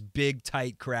through this big,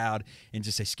 tight crowd and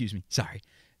just say, excuse me, sorry.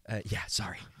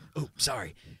 Sorry. Oh,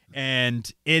 sorry.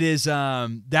 And it is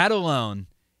that alone.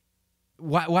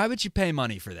 Why would you pay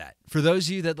money for that? For those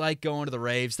of you that like going to the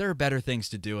raves, there are better things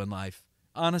to do in life.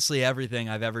 Honestly, everything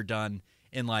I've ever done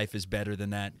in life is better than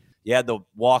that. You had the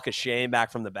walk of shame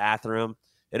back from the bathroom.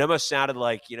 It almost sounded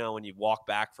like, you know, when you walk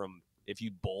back from, if you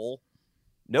bowl,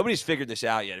 nobody's figured this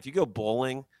out yet. If you go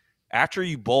bowling, after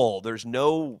you bowl, there's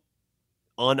no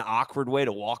unawkward way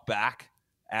to walk back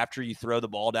after you throw the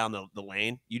ball down the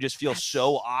lane. You just feel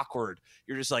so awkward.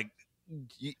 You're just like,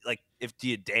 do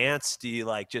you dance? Do you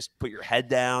like just put your head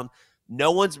down?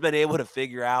 No one's been able to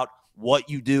figure out what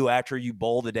you do after you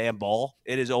bowl the damn ball.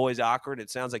 It is always awkward.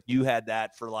 It sounds like you had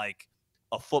that for like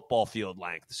a football field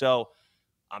length. So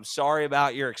I'm sorry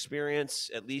about your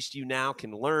experience. At least you now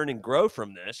can learn and grow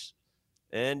from this,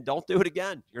 and don't do it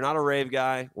again. You're not a rave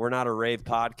guy. We're not a rave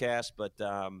podcast, but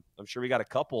I'm sure we got a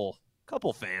couple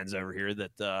fans over here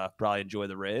that probably enjoy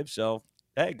the rave. So,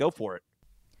 hey, go for it.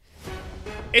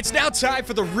 It's now time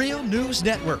for the Real News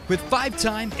Network with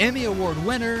 5-time Emmy Award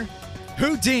winner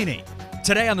Houdini.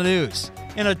 Today on the news,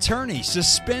 an attorney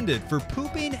suspended for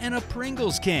pooping in a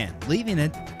Pringles can, leaving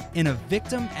it in a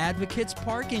victim advocate's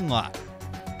parking lot.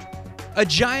 A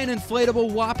giant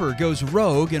inflatable Whopper goes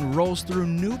rogue and rolls through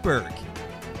Newburgh.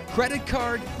 Credit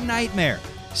card nightmare.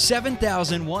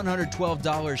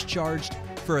 $7,112 charged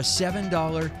for a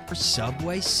 $7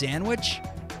 Subway sandwich.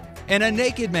 And a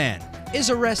naked man is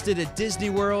arrested at Disney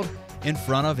World in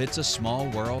front of It's a Small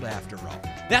World After All.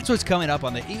 That's what's coming up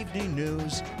on the Evening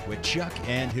News with Chuck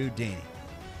and Houdini.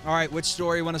 All right, which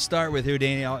story you want to start with,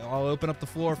 Houdini? I'll open up the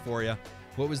floor for you.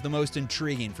 What was the most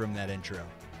intriguing from that intro?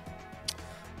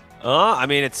 I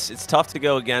mean, it's tough to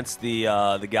go against the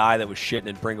guy that was shitting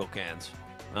in Pringle cans.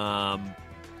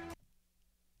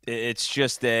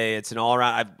 It's an all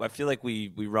around. I feel like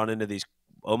we run into these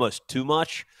almost too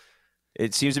much.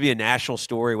 It seems to be a national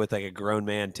story with like a grown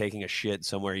man taking a shit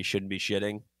somewhere he shouldn't be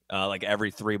shitting, like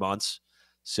every 3 months.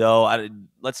 So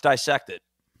let's dissect it.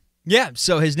 Yeah.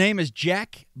 So his name is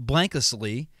Jack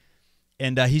Blankesley,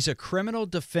 and he's a criminal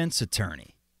defense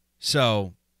attorney.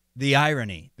 So the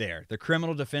irony there, the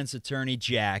criminal defense attorney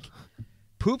Jack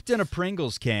pooped in a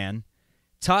Pringles can,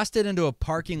 tossed it into a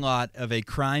parking lot of a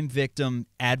crime victim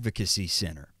advocacy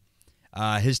center.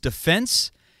 His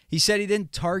defense, he said he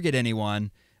didn't target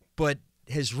anyone, but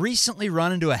has recently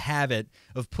run into a habit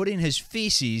of putting his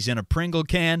feces in a Pringle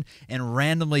can and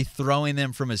randomly throwing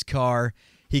them from his car.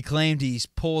 He claimed he's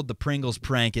pulled the Pringles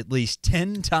prank at least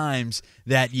 10 times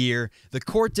that year. The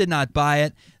court did not buy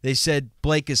it. They said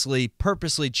Blakesley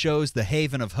purposely chose the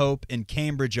Haven of Hope in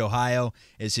Cambridge, Ohio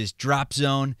as his drop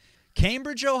zone.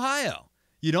 Cambridge, Ohio.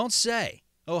 You don't say.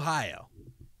 Ohio.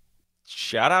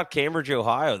 Shout out Cambridge,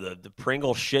 Ohio, the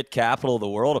Pringle shit capital of the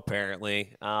world,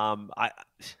 apparently.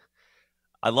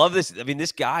 I love this. I mean,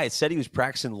 this guy, it said he was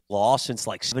practicing law since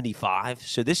like 75.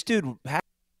 So this dude has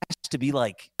to be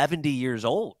like 70 years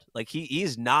old. Like he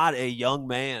is not a young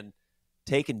man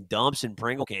taking dumps in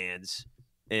Pringle cans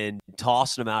and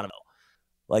tossing them out of it.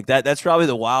 Like that's probably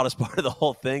the wildest part of the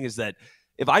whole thing is that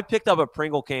if I picked up a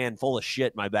Pringle can full of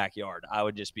shit in my backyard, I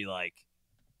would just be like,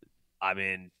 I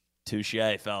mean, touche,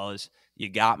 fellas. You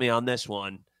got me on this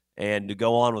one, and to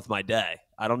go on with my day.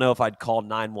 I don't know if I'd call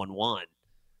 911,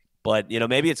 but,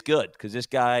 maybe it's good because this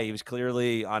guy, he was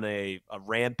clearly on a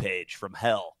rampage from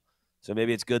hell. So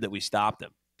maybe it's good that we stopped him.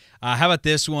 How about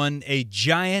this one? A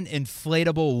giant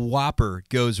inflatable Whopper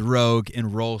goes rogue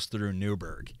and rolls through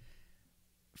Newburgh.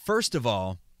 First of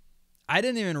all, I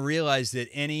didn't even realize that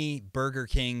any Burger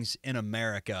Kings in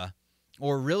America,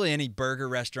 or really any burger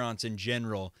restaurants in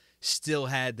general, still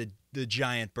had the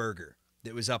giant burger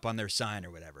that was up on their sign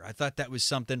or whatever. I thought that was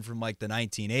something from like the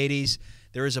 1980s.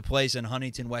 There is a place in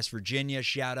Huntington, West Virginia,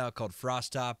 shout out, called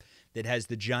Frost Top that has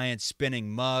the giant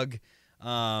spinning mug.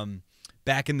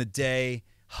 Back in the day,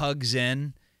 Hugs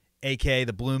Inn, a.k.a.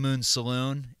 the Blue Moon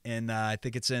Saloon, and I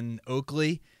think it's in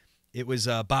Oakley. It was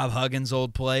Bob Huggins'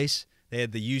 old place. They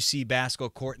had the UC basketball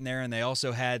court in there, and they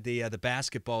also had the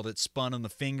basketball that spun on the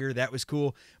finger. That was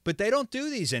cool. But they don't do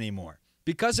these anymore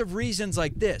because of reasons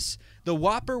like this. The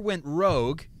Whopper went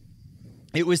rogue.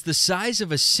 It was the size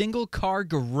of a single-car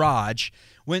garage,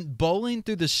 went bowling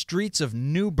through the streets of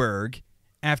Newburgh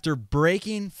after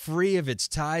breaking free of its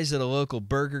ties at a local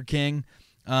Burger King.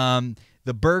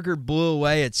 The burger blew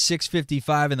away at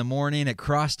 6:55 in the morning. It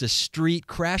crossed a street,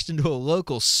 crashed into a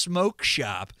local smoke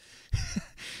shop.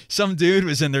 Some dude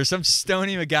was in there. Some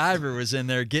stony MacGyver was in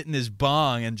there getting his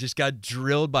bong and just got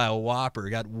drilled by a Whopper,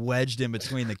 got wedged in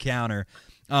between the counter.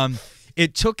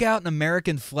 It took out an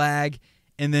American flag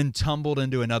and then tumbled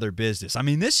into another business. I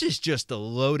mean, this is just a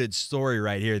loaded story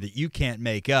right here that you can't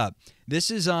make up. This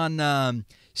is on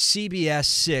CBS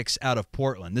 6 out of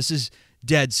Portland. This is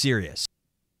dead serious.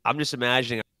 I'm just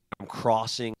imagining I'm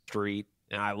crossing the street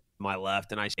and I look to my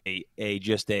left and I see a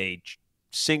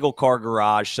single car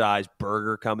garage size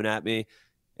burger coming at me,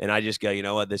 and I just go, you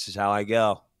know what, this is how I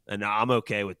go, and I'm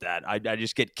okay with that. I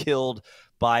just get killed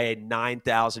by a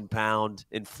 9,000 pound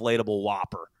inflatable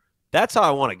Whopper. That's how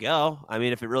I want to go. I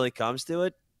mean, if it really comes to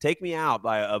it, take me out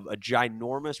by a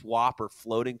ginormous Whopper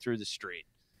floating through the street.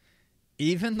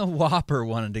 Even the Whopper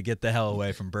wanted to get the hell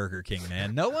away from Burger King,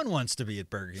 man. No one wants to be at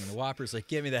Burger King. The Whopper's like,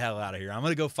 get me the hell out of here. I'm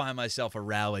going to go find myself a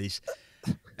Rally's.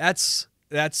 That's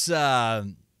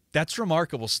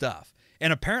remarkable stuff.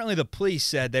 And apparently the police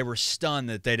said they were stunned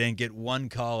that they didn't get one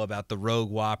call about the rogue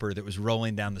Whopper that was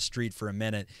rolling down the street for a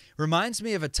minute. Reminds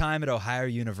me of a time at Ohio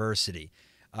University,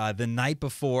 the night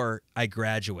before I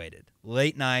graduated.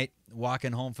 Late night,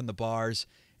 walking home from the bars,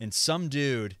 and some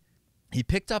dude, he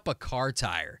picked up a car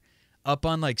tire up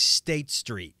on like State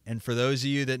Street. And for those of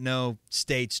you that know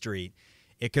State Street,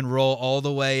 it can roll all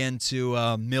the way into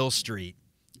Mill Street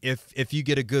if you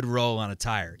get a good roll on a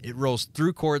tire. It rolls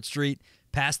through Court Street,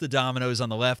 past the Domino's on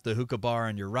the left, the hookah bar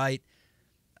on your right.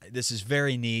 This is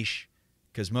very niche.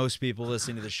 because most people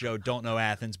listening to the show don't know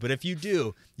Athens. But if you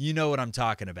do, you know what I'm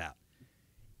talking about.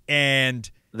 And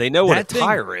they know what a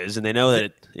tire is, and they know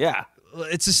that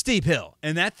it's a steep hill.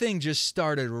 And that thing just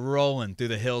started rolling through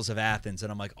the hills of Athens. And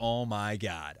I'm like, oh, my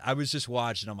God. I was just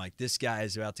watching. I'm like, this guy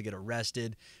is about to get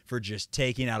arrested for just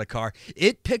taking out a car.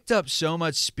 It picked up so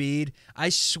much speed. I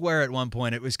swear at one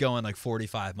point it was going like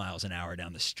 45 miles an hour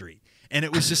down the street. And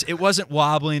it was just, it wasn't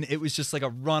wobbling. It was just like a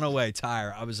runaway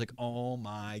tire. I was like, oh,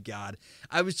 my God.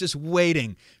 I was just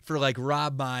waiting for like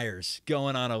Rob Myers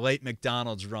going on a late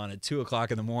McDonald's run at 2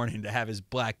 o'clock in the morning to have his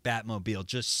black Batmobile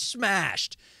just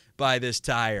smashed by this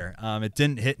tire. It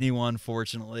didn't hit anyone,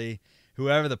 fortunately.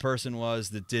 Whoever the person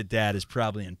was that did that is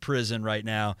probably in prison right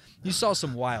now. You saw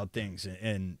some wild things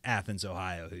in Athens,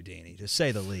 Ohio, Houdini, to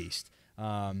say the least.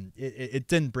 It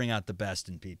didn't bring out the best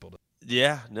in people.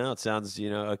 Yeah, no, it sounds,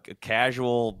 a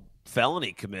casual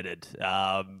felony committed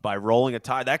by rolling a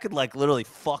tire. That could like literally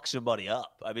fuck somebody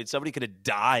up. I mean, somebody could have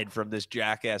died from this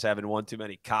jackass having one too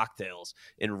many cocktails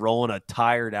and rolling a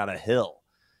tire down a hill.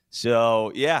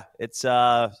 So, yeah, it's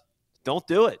don't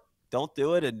do it. Don't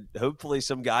do it. And hopefully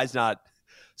some guys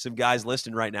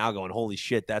listening right now going, holy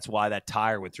shit, that's why that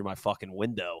tire went through my fucking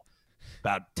window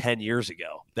about 10 years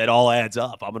ago. That all adds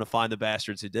up. I'm going to find the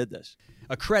bastards who did this.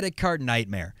 A credit card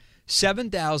nightmare.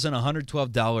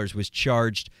 $7,112 was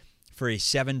charged for a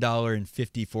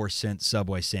 $7.54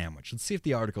 Subway sandwich. Let's see if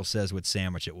the article says what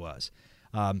sandwich it was.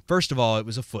 First of all, it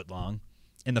was a foot long.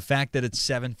 And the fact that it's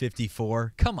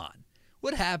 $7.54, come on.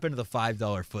 What happened to the $5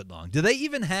 footlong? Do they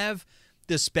even have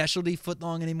the specialty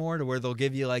footlong anymore to where they'll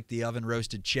give you like the oven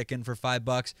roasted chicken for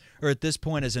 $5? Or at this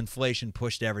point has inflation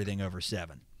pushed everything over $7?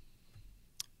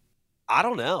 I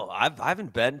don't know. I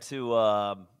haven't been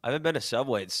to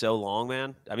Subway in so long,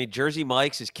 man. I mean, Jersey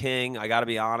Mike's is king. I got to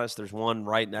be honest. There's one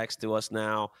right next to us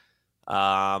now.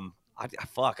 I'd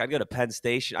go to Penn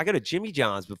Station. I go to Jimmy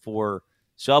John's before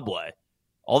Subway.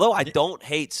 Although I don't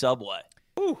hate Subway.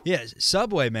 Ooh. Yeah,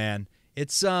 Subway, man.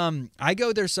 It's I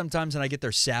go there sometimes and I get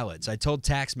their salads. I told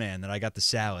Taxman that I got the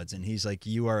salads, and he's like,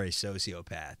 "You are a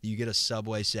sociopath. You get a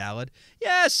Subway salad?"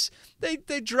 Yes, they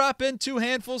drop in 2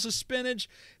 handfuls of spinach.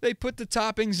 They put the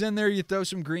toppings in there. You throw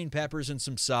some green peppers and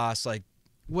some sauce. Like,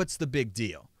 what's the big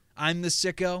deal? I'm the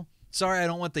sicko. Sorry, I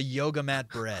don't want the yoga mat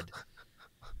bread.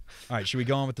 All right, should we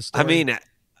go on with the story? I mean,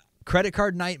 credit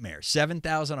card nightmare.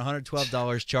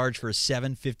 $7,112 charged for a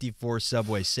 $7.54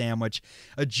 Subway sandwich.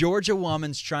 A Georgia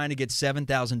woman's trying to get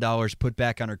 $7,000 put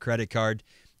back on her credit card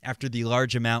after the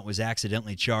large amount was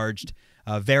accidentally charged.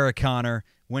 Vera Connor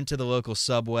went to the local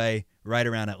Subway right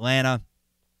around Atlanta,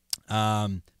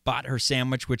 bought her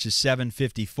sandwich, which is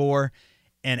 $7.54,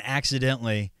 and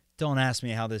accidentally, don't ask me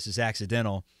how this is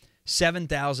accidental,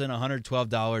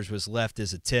 $7,112 was left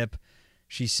as a tip.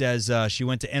 She says she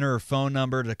went to enter her phone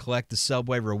number to collect the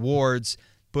Subway rewards,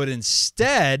 but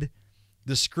instead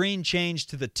the screen changed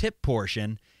to the tip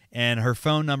portion, and her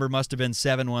phone number must have been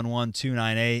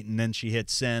 711298, and then she hit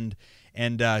send,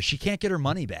 and she can't get her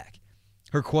money back.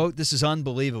 Her quote, "This is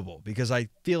unbelievable," because I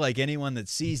feel like anyone that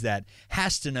sees that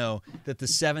has to know that the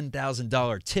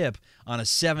 $7,000 tip on a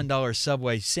 $7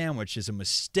 Subway sandwich is a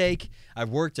mistake. I've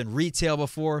worked in retail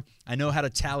before. I know how to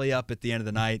tally up at the end of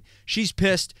the night. She's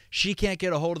pissed. She can't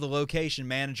get a hold of the location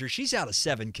manager. She's out of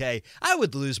 $7K. I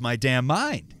would lose my damn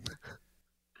mind.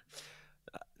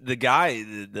 The guy,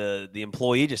 the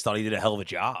employee just thought he did a hell of a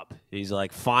job. He's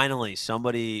like, finally,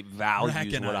 somebody values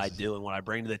what I do and what I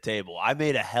bring to the table. I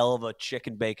made a hell of a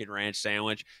chicken bacon ranch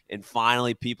sandwich, and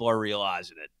finally people are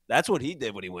realizing it. That's what he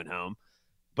did when he went home.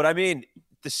 But, I mean,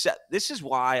 this is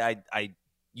why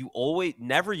you always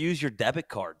never use your debit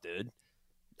card, dude.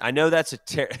 I know that's a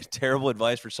terrible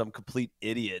advice for some complete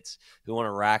idiots who want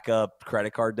to rack up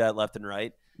credit card debt left and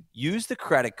right. Use the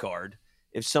credit card.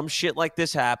 If some shit like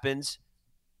this happens,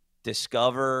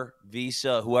 Discover,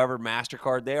 Visa, whoever,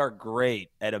 MasterCard, they are great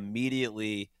at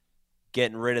immediately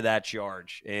getting rid of that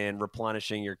charge and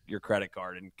replenishing your credit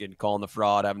card and calling the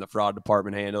fraud, having the fraud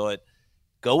department handle it.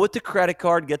 Go with the credit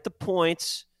card, get the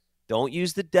points. Don't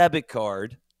use the debit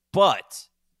card. But,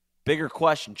 bigger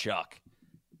question, Chuck.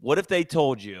 What if they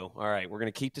told you, all right, we're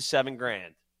going to keep the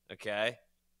 $7,000, okay?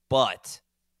 But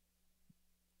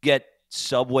get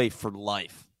Subway for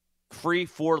life. Free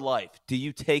for life. Do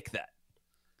you take that?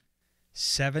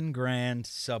 $7,000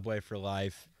 Subway for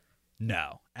life.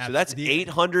 No. So that's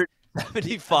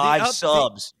 875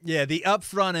 subs. The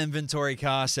upfront inventory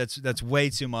cost, that's way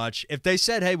too much. If they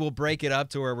said, hey, we'll break it up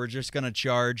to where we're just going to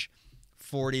charge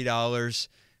 $40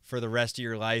 for the rest of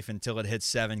your life until it hits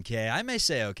 $7K, I may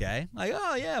say okay. Like,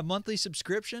 oh, yeah, monthly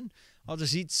subscription. I'll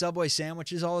just eat Subway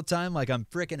sandwiches all the time like I'm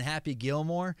freaking Happy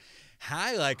Gilmore.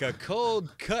 I like a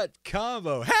cold cut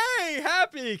combo. Hey, yay,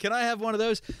 happy. Can I have one of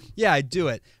those? Yeah, I'd do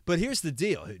it. But here's the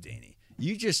deal, Houdini.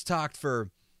 You just talked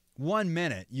for 1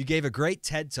 minute. You gave a great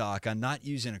TED talk on not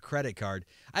using a credit card.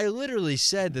 I literally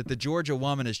said that the Georgia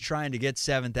woman is trying to get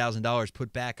 $7,000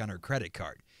 put back on her credit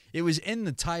card. It was in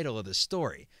the title of the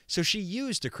story. So she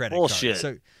used a credit Bullshit.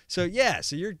 card. So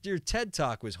your TED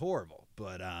talk was horrible.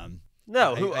 But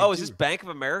No, is this Bank of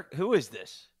America? Who is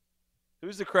this?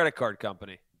 Who's the credit card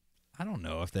company? I don't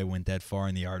know if they went that far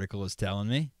in the article is telling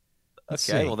me. Let's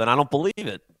see. Well then I don't believe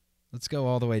it. Let's go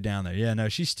all the way down there. Yeah, no,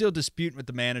 she's still disputing with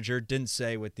the manager. Didn't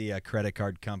say what the credit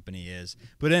card company is.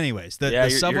 But anyways, the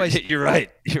Subway. You're right.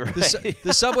 You're right.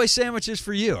 The Subway sandwiches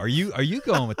for you. Are you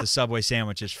going with the Subway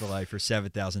sandwiches for life for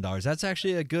 $7,000? That's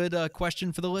actually a good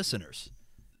question for the listeners.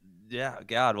 Yeah,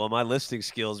 God. Well, my listing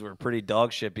skills were pretty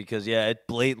dog shit because, it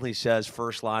blatantly says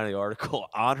first line of the article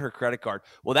on her credit card.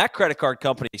 Well, that credit card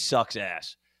company sucks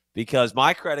ass because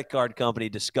my credit card company,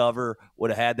 Discover, would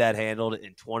have had that handled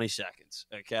in 20 seconds,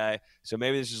 okay? So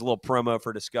maybe this is a little promo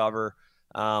for Discover.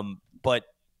 But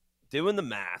doing the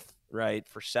math, right,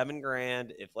 for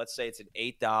 $7,000, if let's say it's an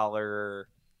 $8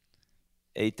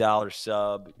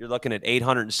 sub, you're looking at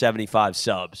 875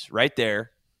 subs right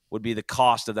there. Would be the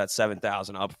cost of that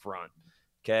 $7,000 up front.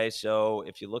 Okay, so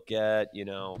if you look at,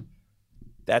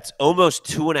 that's almost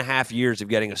 2.5 years of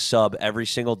getting a sub every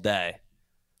single day,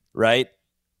 right?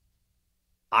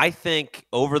 I think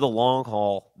over the long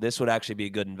haul, this would actually be a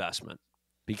good investment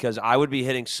because I would be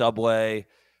hitting Subway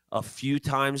a few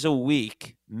times a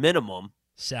week minimum.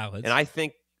 Salads. And I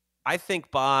think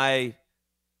by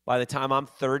the time I'm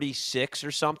 36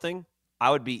 or something,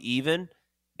 I would be even.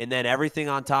 And then everything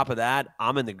on top of that,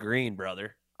 I'm in the green,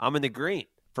 brother. I'm in the green.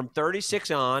 From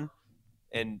 36 on,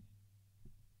 and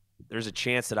there's a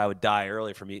chance that I would die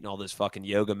early from eating all this fucking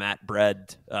yoga mat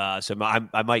bread. So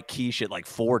I might quiche at like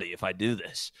 40 if I do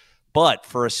this. But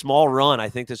for a small run, I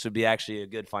think this would be actually a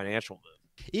good financial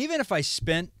move. Even if I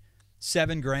spent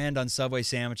 $7,000 on Subway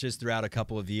sandwiches throughout a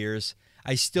couple of years,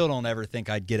 I still don't ever think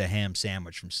I'd get a ham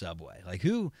sandwich from Subway. Like,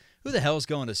 who the hell's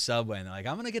going to Subway and they're like,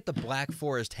 I'm going to get the Black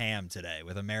Forest ham today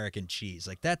with American cheese?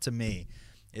 Like, that to me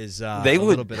is a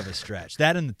little bit of a stretch.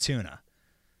 That and the tuna.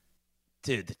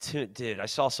 Dude, I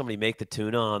saw somebody make the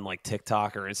tuna on like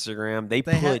TikTok or Instagram. They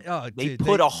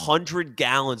put 100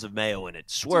 gallons of mayo in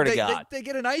it. Swear to God. They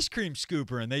get an ice cream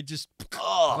scooper and they just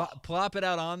plop it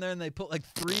out on there and they put like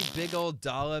 3 big old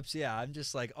dollops. Yeah, I'm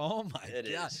just like, oh my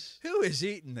God. Who is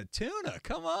eating the tuna?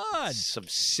 Come on. Some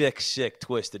sick,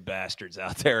 twisted bastards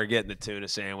out there are getting the tuna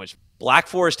sandwich. Black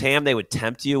Forest ham, they would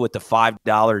tempt you with the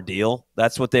 $5 deal.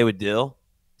 That's what they would do.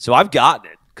 So I've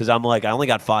gotten it. Because I'm like, I only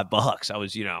got $5. I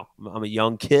was, I'm a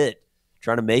young kid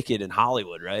trying to make it in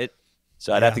Hollywood, right?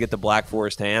 So I'd have to get the Black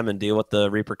Forest ham and deal with the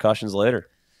repercussions later.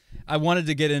 I wanted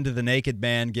to get into the naked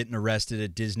man getting arrested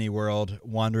at Disney World,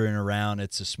 wandering around.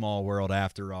 It's a small world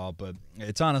after all, but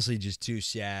it's honestly just too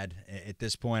sad. At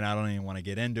this point, I don't even want to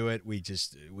get into it.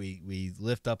 We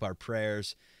lift up our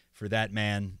prayers for that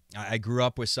man. I grew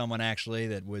up with someone actually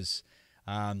that was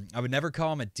I would never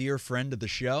call him a dear friend of the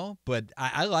show, but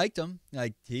I liked him.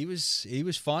 Like he was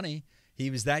funny. He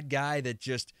was that guy that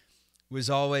just was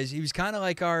always. He was kind of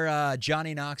like our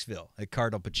Johnny Knoxville at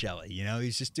Cardinal Pacelli.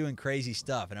 He's just doing crazy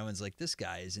stuff, and everyone's like, "This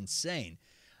guy is insane."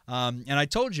 And I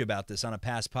told you about this on a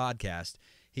past podcast.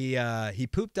 He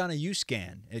pooped on a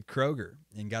U-Scan at Kroger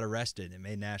and got arrested and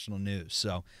made national news.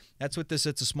 So that's what this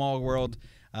 "It's a Small World"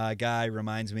 guy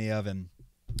reminds me of, and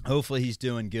hopefully he's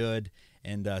doing good.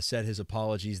 And said his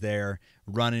apologies there,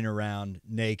 running around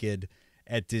naked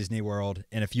at Disney World.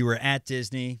 And if you were at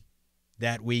Disney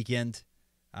that weekend,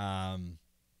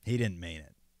 he didn't mean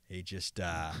it. He just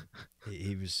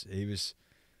he was.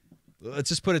 Let's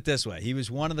just put it this way: he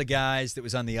was one of the guys that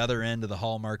was on the other end of the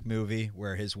Hallmark movie,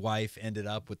 where his wife ended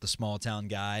up with the small town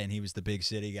guy, and he was the big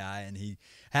city guy, and he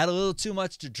had a little too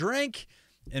much to drink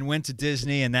and went to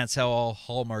Disney, and that's how all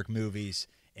Hallmark movies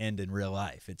end in real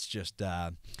life. It's just.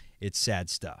 It's sad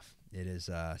stuff. It is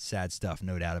sad stuff,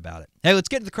 no doubt about it. Hey, let's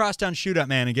get to the Crosstown Shootout,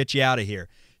 man, and get you out of here.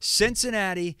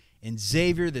 Cincinnati and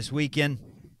Xavier this weekend.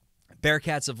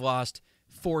 Bearcats have lost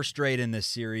 4 straight in this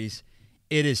series.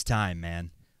 It is time,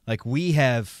 man. Like, we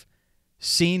have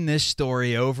seen this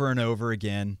story over and over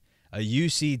again. A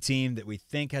UC team that we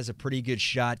think has a pretty good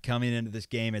shot coming into this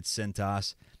game at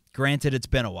Cintas. Granted, it's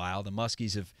been a while. The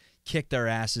Muskies have kicked their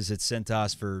asses at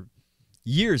Cintas for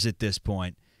years at this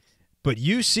point. But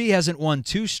UC hasn't won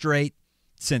 2 straight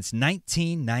since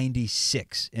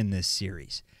 1996 in this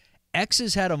series. X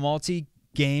has had a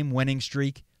multi-game winning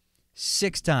streak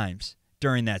 6 times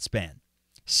during that span.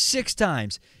 6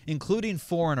 times, including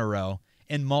 4 in a row,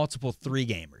 and multiple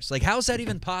 3-gamers. Like, how is that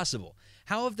even possible?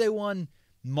 How have they won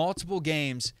multiple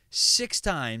games 6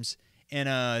 times in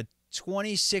a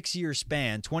 26-year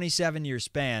span, 27-year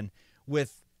span,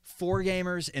 with 4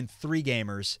 gamers and 3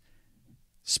 gamers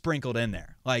sprinkled in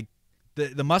there. Like,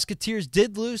 the Musketeers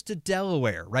did lose to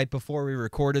Delaware right before we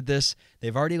recorded this.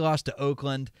 They've already lost to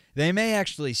Oakland. They may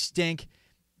actually stink.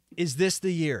 Is this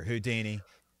the year, Houdini?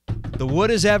 The wood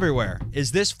is everywhere.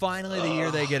 Is this finally the year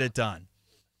they get it done?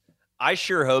 I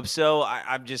sure hope so.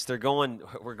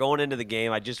 We're going into the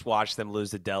game. I just watched them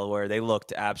lose to Delaware. They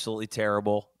looked absolutely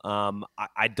terrible.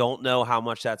 I don't know how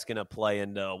much that's going to play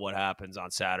into what happens on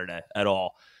Saturday at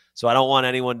all. So I don't want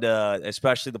anyone to,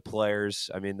 especially the players.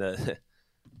 I mean, the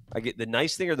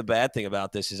nice thing or the bad thing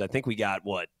about this is I think we got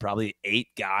probably 8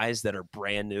 guys that are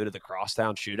brand new to the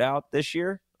Crosstown Shootout this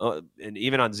year. And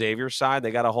even on Xavier's side,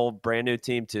 they got a whole brand new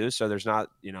team too. So there's not,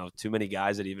 too many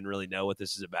guys that even really know what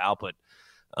this is about. But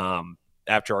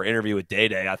after our interview with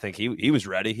Day, I think he was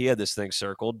ready. He had this thing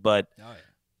circled, but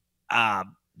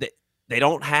they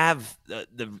don't have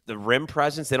the rim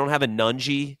presence. They don't have a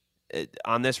Nunji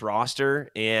on this roster,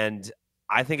 and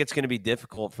I think it's going to be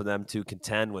difficult for them to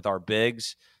contend with our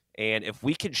bigs. And if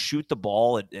we can shoot the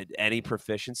ball at any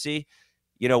proficiency,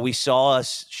 we saw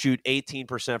us shoot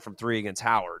 18% from 3 against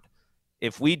Howard.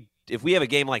 If we have a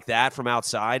game like that from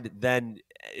outside, then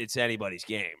it's anybody's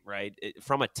game, right?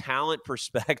 From a talent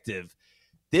perspective,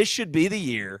 this should be the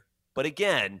year. But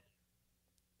again,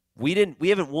 we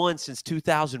haven't won since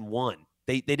 2001.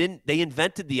 They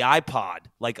invented the iPod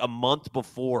like a month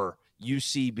before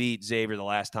UC beat Xavier the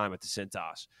last time at the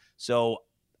Cintas. So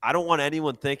I don't want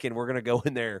anyone thinking we're going to go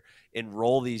in there and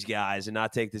roll these guys and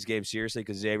not take this game seriously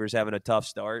because Xavier's having a tough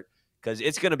start, because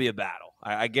it's going to be a battle.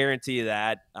 I guarantee you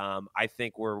that. I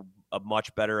think we're a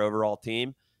much better overall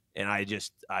team, and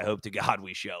I hope to God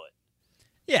we show it.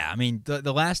 Yeah, I mean,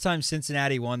 the last time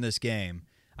Cincinnati won this game,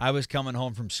 I was coming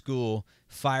home from school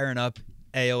firing up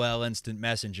AOL Instant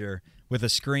Messenger with a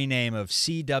screen name of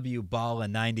CW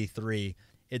Ballin 93.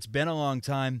 It's been a long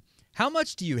time. How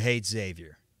much do you hate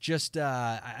Xavier? Just,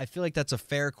 I feel like that's a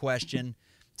fair question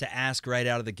to ask right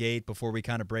out of the gate before we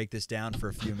kind of break this down for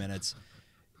a few minutes.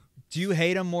 Do you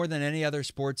hate them more than any other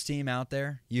sports team out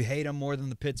there? You hate them more than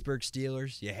the Pittsburgh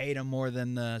Steelers? You hate them more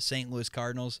than the St. Louis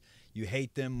Cardinals? You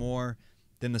hate them more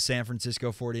than the San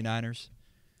Francisco 49ers?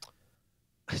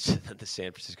 The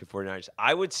San Francisco 49ers.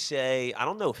 I would say, I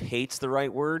don't know if hate's the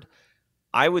right word.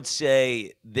 I would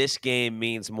say this game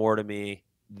means more to me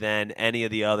than any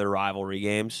of the other rivalry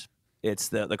games. It's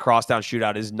the Crosstown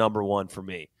Shootout is number 1 for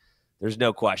me. There's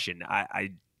no question. I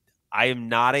am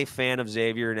not a fan of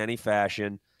Xavier in any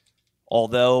fashion,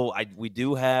 although we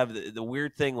do have the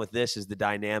weird thing with this is the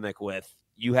dynamic with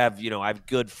I have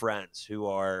good friends who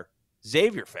are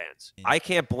Xavier fans. I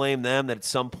can't blame them that at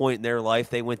some point in their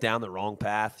life they went down the wrong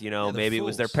path. Maybe it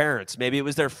was their parents. Maybe it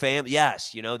was their family.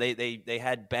 Yes, they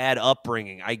had bad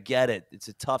upbringing. I get it. It's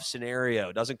a tough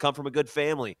scenario. Doesn't come from a good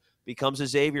family. Becomes a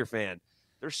Xavier fan.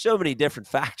 There's so many different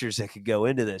factors that could go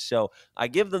into this. So I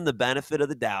give them the benefit of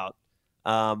the doubt.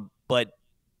 But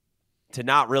to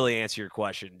not really answer your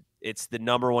question, it's the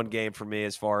number 1 game for me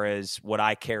as far as what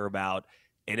I care about.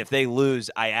 And if they lose,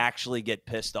 I actually get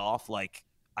pissed off. Like,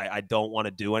 I don't want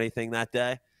to do anything that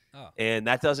day. Oh. And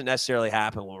that doesn't necessarily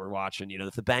happen when we're watching.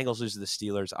 If the Bengals lose to the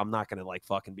Steelers, I'm not going to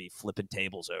fucking be flipping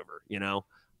tables over,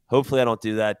 Hopefully I don't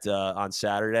do that on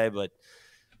Saturday, but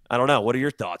I don't know. What are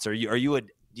your thoughts?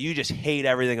 Do you just hate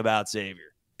everything about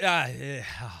Xavier? It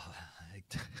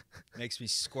makes me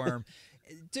squirm.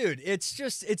 Dude, it's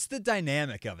the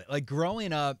dynamic of it. Like,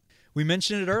 growing up, we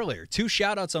mentioned it earlier, 2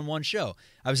 shout-outs on one show.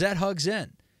 I was at Hugs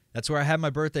Inn. That's where I had my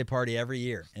birthday party every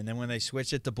year. And then when they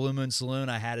switched it to Blue Moon Saloon,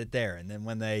 I had it there. And then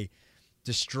when they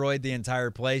destroyed the entire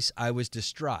place, I was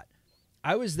distraught.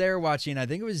 I was there watching, I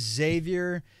think it was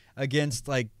Xavier against,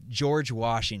 George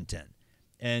Washington.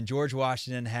 And George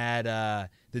Washington had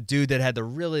the dude that had the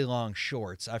really long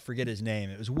shorts. I forget his name.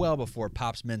 It was well before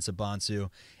Pops Mensah-Bonsu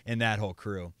and that whole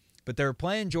crew. But they were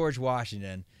playing George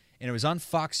Washington, and it was on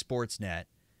Fox Sports Net.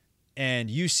 And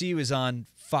UC was on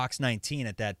Fox 19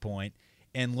 at that point,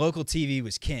 and local TV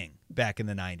was king back in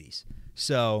the 90s.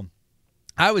 So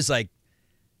I was like,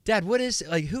 Dad, what is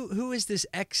who is this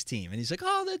X team? And he's like,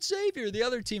 oh, that's Xavier, the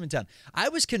other team in town. I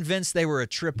was convinced they were a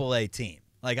AAA team.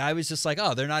 I was just like,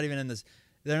 oh, they're not even in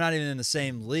the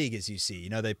same league as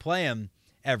UC. They play them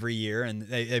every year, and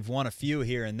they've won a few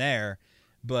here and there.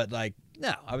 But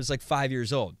no, I was 5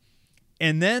 years old.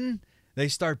 And then they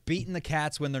start beating the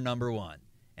Cats when they're number 1.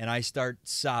 And I start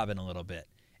sobbing a little bit.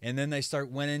 And then they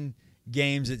start winning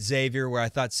games at Xavier where I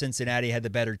thought Cincinnati had the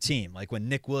better team. Like when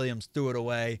Nick Williams threw it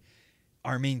away,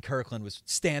 Armeen Kirkland was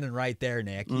standing right there,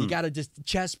 Nick. You got to just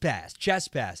chest pass.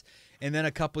 And then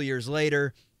a couple years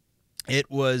later, It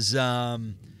was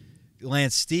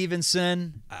Lance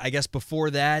Stevenson. I guess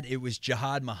before that, it was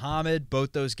Jihad Muhammad.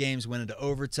 Both those games went into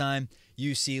overtime.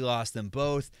 UC lost them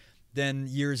both. Then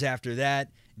years after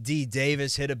that, D.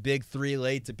 Davis hit a big three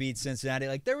late to beat Cincinnati.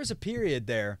 Like, there was a period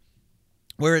there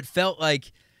where it felt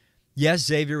like, yes,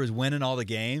 Xavier was winning all the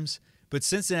games, but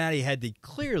Cincinnati had the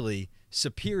clearly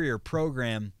superior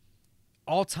program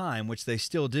all time, which they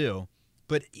still do.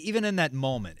 But even in that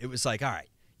moment, it was like, all right,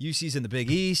 UC's in the Big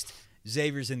East,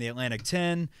 Xavier's in the Atlantic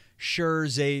 10, sure,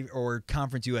 Xavier, or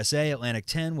Conference USA, Atlantic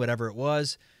 10, whatever it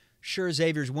was. Sure,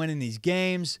 Xavier's winning these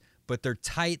games, but they're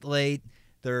tight late.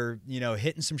 They're,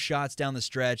 hitting some shots down the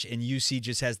stretch, and UC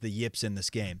just has the yips in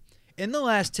this game. In the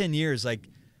last 10 years, like,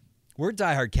 we're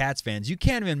diehard Cats fans. You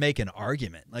can't even make an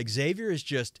argument. Like, Xavier has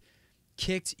just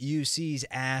kicked UC's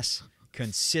ass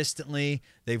consistently.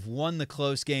 They've won the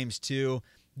close games too.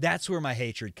 That's where my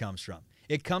hatred comes from.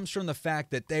 It comes from the fact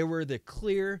that they were the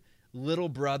clear little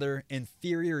brother,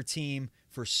 inferior team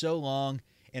for so long,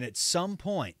 and at some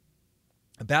point,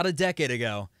 about a decade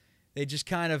ago, they just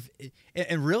kind of,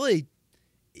 and really,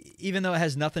 even though it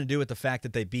has nothing to do with the fact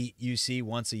that they beat UC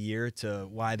once a year to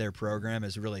why their program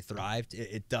has really thrived,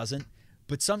 it doesn't.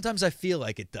 But sometimes I feel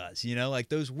like it does, like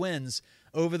those wins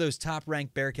over those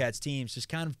top-ranked Bearcats teams just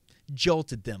kind of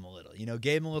jolted them a little,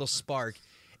 gave them a little spark,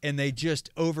 and they just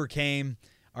overcame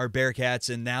our Bearcats,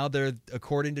 and now they're,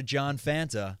 according to John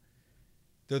Fanta,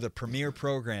 they're the premier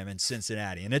program in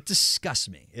Cincinnati, and it disgusts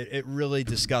me. It really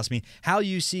disgusts me. How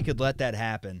UC could let that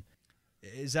happen.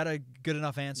 Is that a good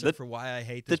enough answer for why I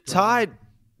hate this program?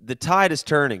 The tide is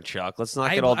turning, Chuck. Let's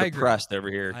not get all depressed over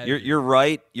here. You're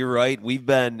right. You're right. We've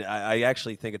been. I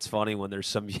actually think it's funny when there's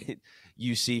some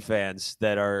UC fans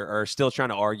that are still trying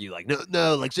to argue like,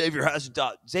 no, like Xavier hasn't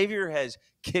done. Xavier has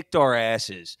kicked our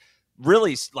asses,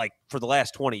 really, like for the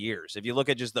last 20 years. If you look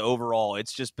at just the overall,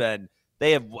 it's just been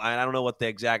they have. I don't know what the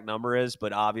exact number is,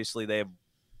 but obviously they have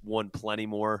won plenty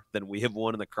more than we have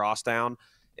won in the Crosstown.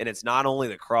 And it's not only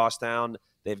the Crosstown;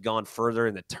 they've gone further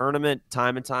in the tournament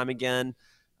time and time again.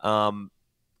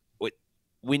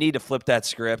 We need to flip that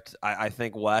script. I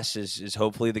think Wes is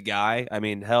hopefully the guy. I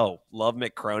mean, hell, love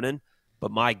Mick Cronin,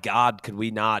 but my God, could we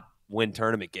not win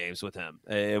tournament games with him?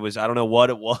 It was, I don't know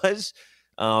what it was.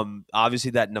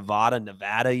 Obviously that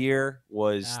Nevada year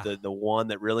was the one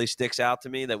that really sticks out to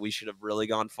me that we should have really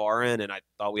gone far in. And I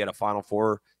thought we had a Final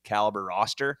Four caliber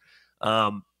roster.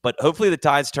 But hopefully the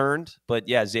tide's turned. But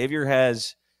yeah, Xavier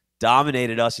has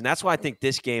dominated us. And that's why I think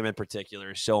this game in particular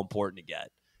is so important to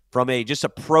get. From just a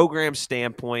program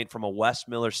standpoint, from a Wes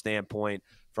Miller standpoint,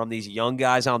 from these young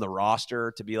guys on the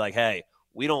roster to be like, hey,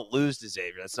 we don't lose to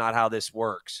Xavier. That's not how this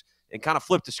works. And kind of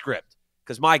flip the script.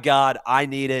 Because, my God, I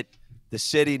need it. The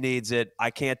city needs it.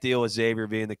 I can't deal with Xavier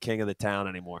being the king of the town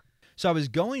anymore. So I was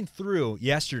going through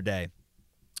yesterday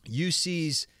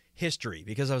UC's history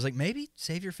because I was like, maybe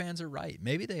Xavier fans are right.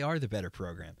 Maybe they are the better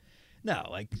program. No,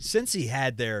 like, since they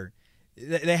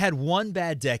had one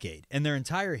bad decade in their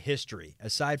entire history,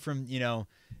 aside from,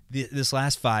 this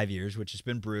last 5 years, which has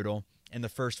been brutal, and the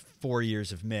first 4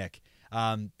 years of Mick.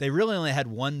 They really only had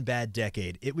one bad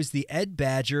decade. It was the Ed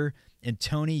Badger and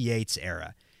Tony Yates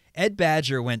era. Ed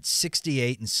Badger went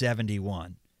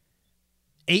 68-71,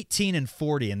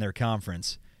 18-40 in their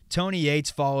conference. Tony Yates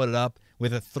followed it up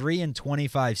with a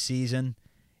 3-25 season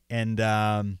and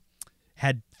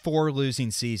had 4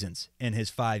 losing seasons in his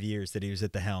 5 years that he was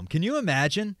at the helm. Can you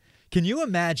imagine? The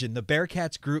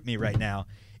Bearcats group me right now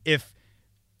if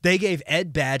they gave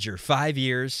Ed Badger 5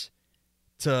 years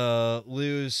to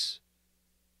lose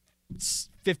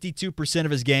 52%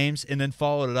 of his games and then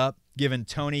followed it up, giving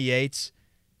Tony Yates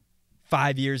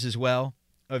 5 years as well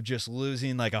of just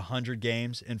losing like 100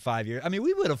 games in 5 years. I mean,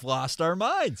 we would have lost our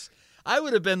minds. I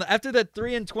would have been, after that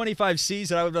 3-25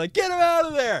 season, I would be like, get him out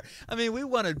of there. I mean, we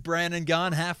wanted Brandon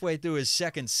gone halfway through his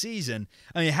second season.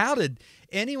 I mean, how did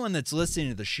anyone that's listening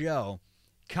to the show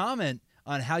comment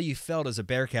on how you felt as a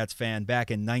Bearcats fan back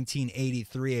in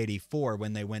 1983-84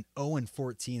 when they went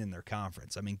 0-14 in their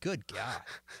conference? I mean, good God.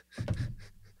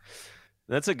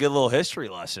 That's a good little history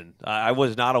lesson. I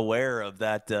was not aware of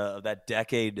that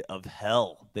decade of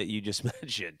hell that you just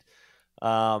mentioned.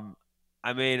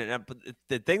 I mean,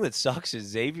 the thing that sucks is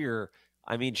Xavier,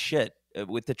 I mean, shit,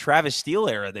 with the Travis Steele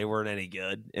era, they weren't any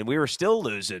good, and we were still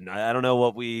losing. I don't know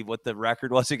what the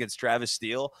record was against Travis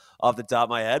Steele off the top of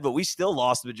my head, but we still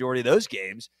lost the majority of those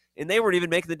games, and they weren't even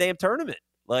making the damn tournament.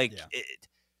 Like,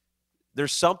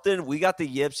 there's something – we got the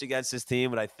yips against this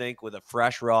team, but I think with a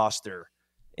fresh roster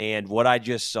and what I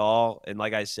just saw, and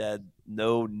like I said,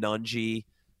 no Nungy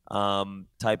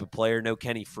type of player, no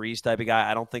Kenny Freeze type of guy.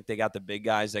 I don't think they got the big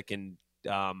guys that can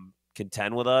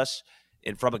contend with us.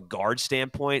 And from a guard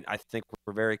standpoint, I think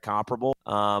we're very comparable.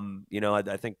 I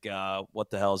think what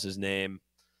the hell is his name?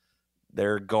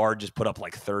 Their guard just put up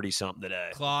like 30-something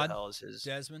today. Claude? What the hell is his?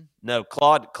 Desmond? No,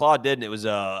 Claude didn't. It was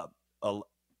Davion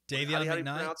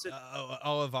McKnight?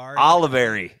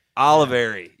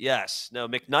 Oliveri. Yes. No,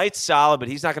 McKnight's solid, but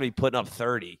he's not going to be putting up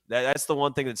 30. That's the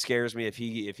one thing that scares me if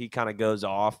he kind of goes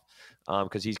off,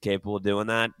 because he's capable of doing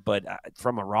that. But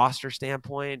from a roster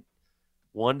standpoint,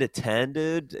 1 to 10,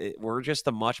 dude, we're just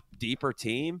a much deeper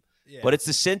team. Yeah. But it's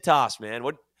the Cintas, man.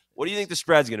 What do you think the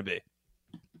spread's going to be?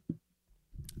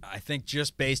 I think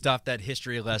just based off that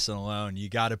history lesson alone, you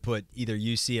got to put either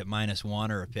UC at -1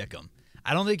 or a pick 'em.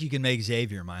 I don't think you can make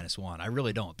Xavier -1. I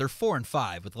really don't. They're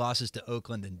 4-5 with losses to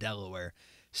Oakland and Delaware.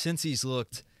 Cincy's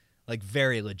looked like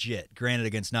very legit, granted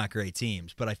against not great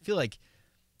teams. But I feel like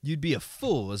you'd be a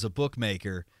fool as a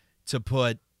bookmaker to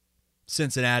put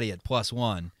Cincinnati at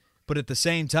 +1. But at the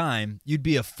same time, you'd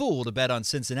be a fool to bet on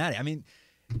Cincinnati. I mean,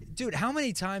 dude, how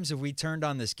many times have we turned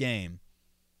on this game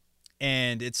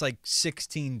and it's like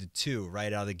 16-2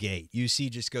 right out of the gate? UC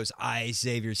just goes ice,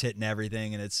 Xavier's hitting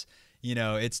everything, and it's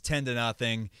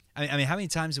 10-0. I mean, how many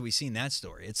times have we seen that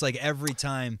story? It's like every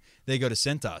time they go to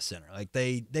Cintas Center, like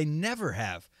they never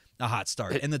have a hot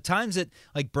start. And the times that,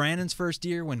 like Brandon's first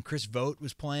year when Chris Vogt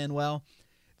was playing well,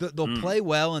 they'll play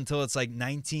well until it's like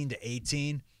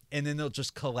 19-18, and then they'll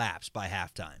just collapse by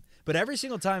halftime. But every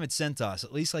single time at Cintas,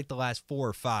 at least like the last 4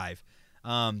 or 5,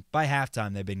 by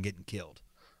halftime they've been getting killed.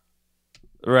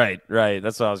 Right.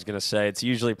 That's what I was going to say. It's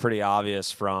usually pretty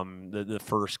obvious from the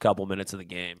first couple minutes of the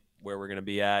game where we're going to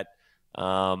be at.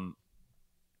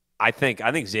 I think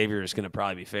Xavier is going to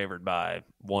probably be favored by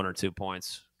 1 or 2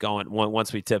 points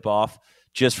once we tip off,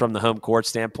 just from the home court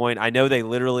standpoint. I know they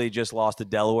literally just lost to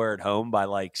Delaware at home by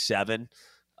like 7,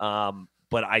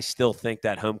 but I still think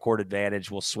that home court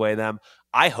advantage will sway them.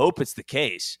 I hope it's the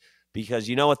case, because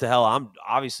you know what the hell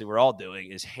we're all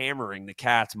doing is hammering the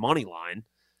Cats money line,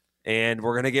 and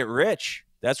we're going to get rich.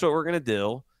 That's what we're going to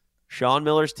do. Sean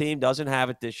Miller's team doesn't have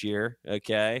it this year,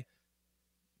 okay?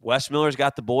 Wes Miller's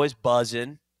got the boys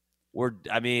buzzing.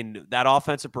 That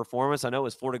offensive performance, I know it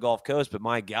was Florida Gulf Coast, but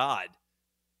my God,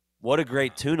 what a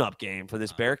great tune-up game for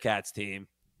this Bearcats team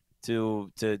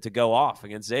to go off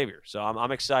against Xavier. So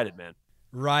I'm excited, man.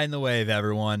 Riding the wave,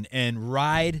 everyone, and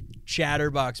ride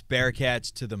Chatterbox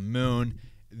Bearcats to the moon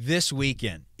this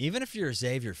weekend, even if you're a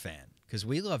Xavier fan, because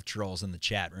we love trolls in the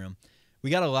chat room. We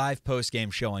got a live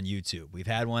post-game show on YouTube. We've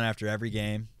had one after every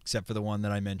game, except for the one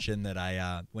that I mentioned that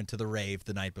I went to the rave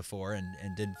the night before and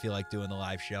didn't feel like doing the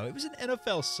live show. It was an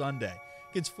NFL Sunday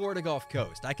against Florida Gulf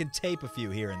Coast. I can tape a few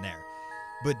here and there.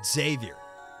 But Xavier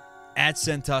at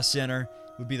Cintas Center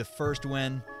would be the first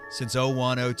win since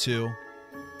 01-02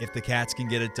 if the Cats can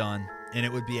get it done. And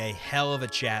it would be a hell of a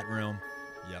chat room.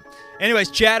 Yep. Anyways,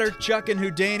 Chatter, Chuck and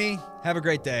Houdini. Have a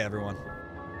great day, everyone.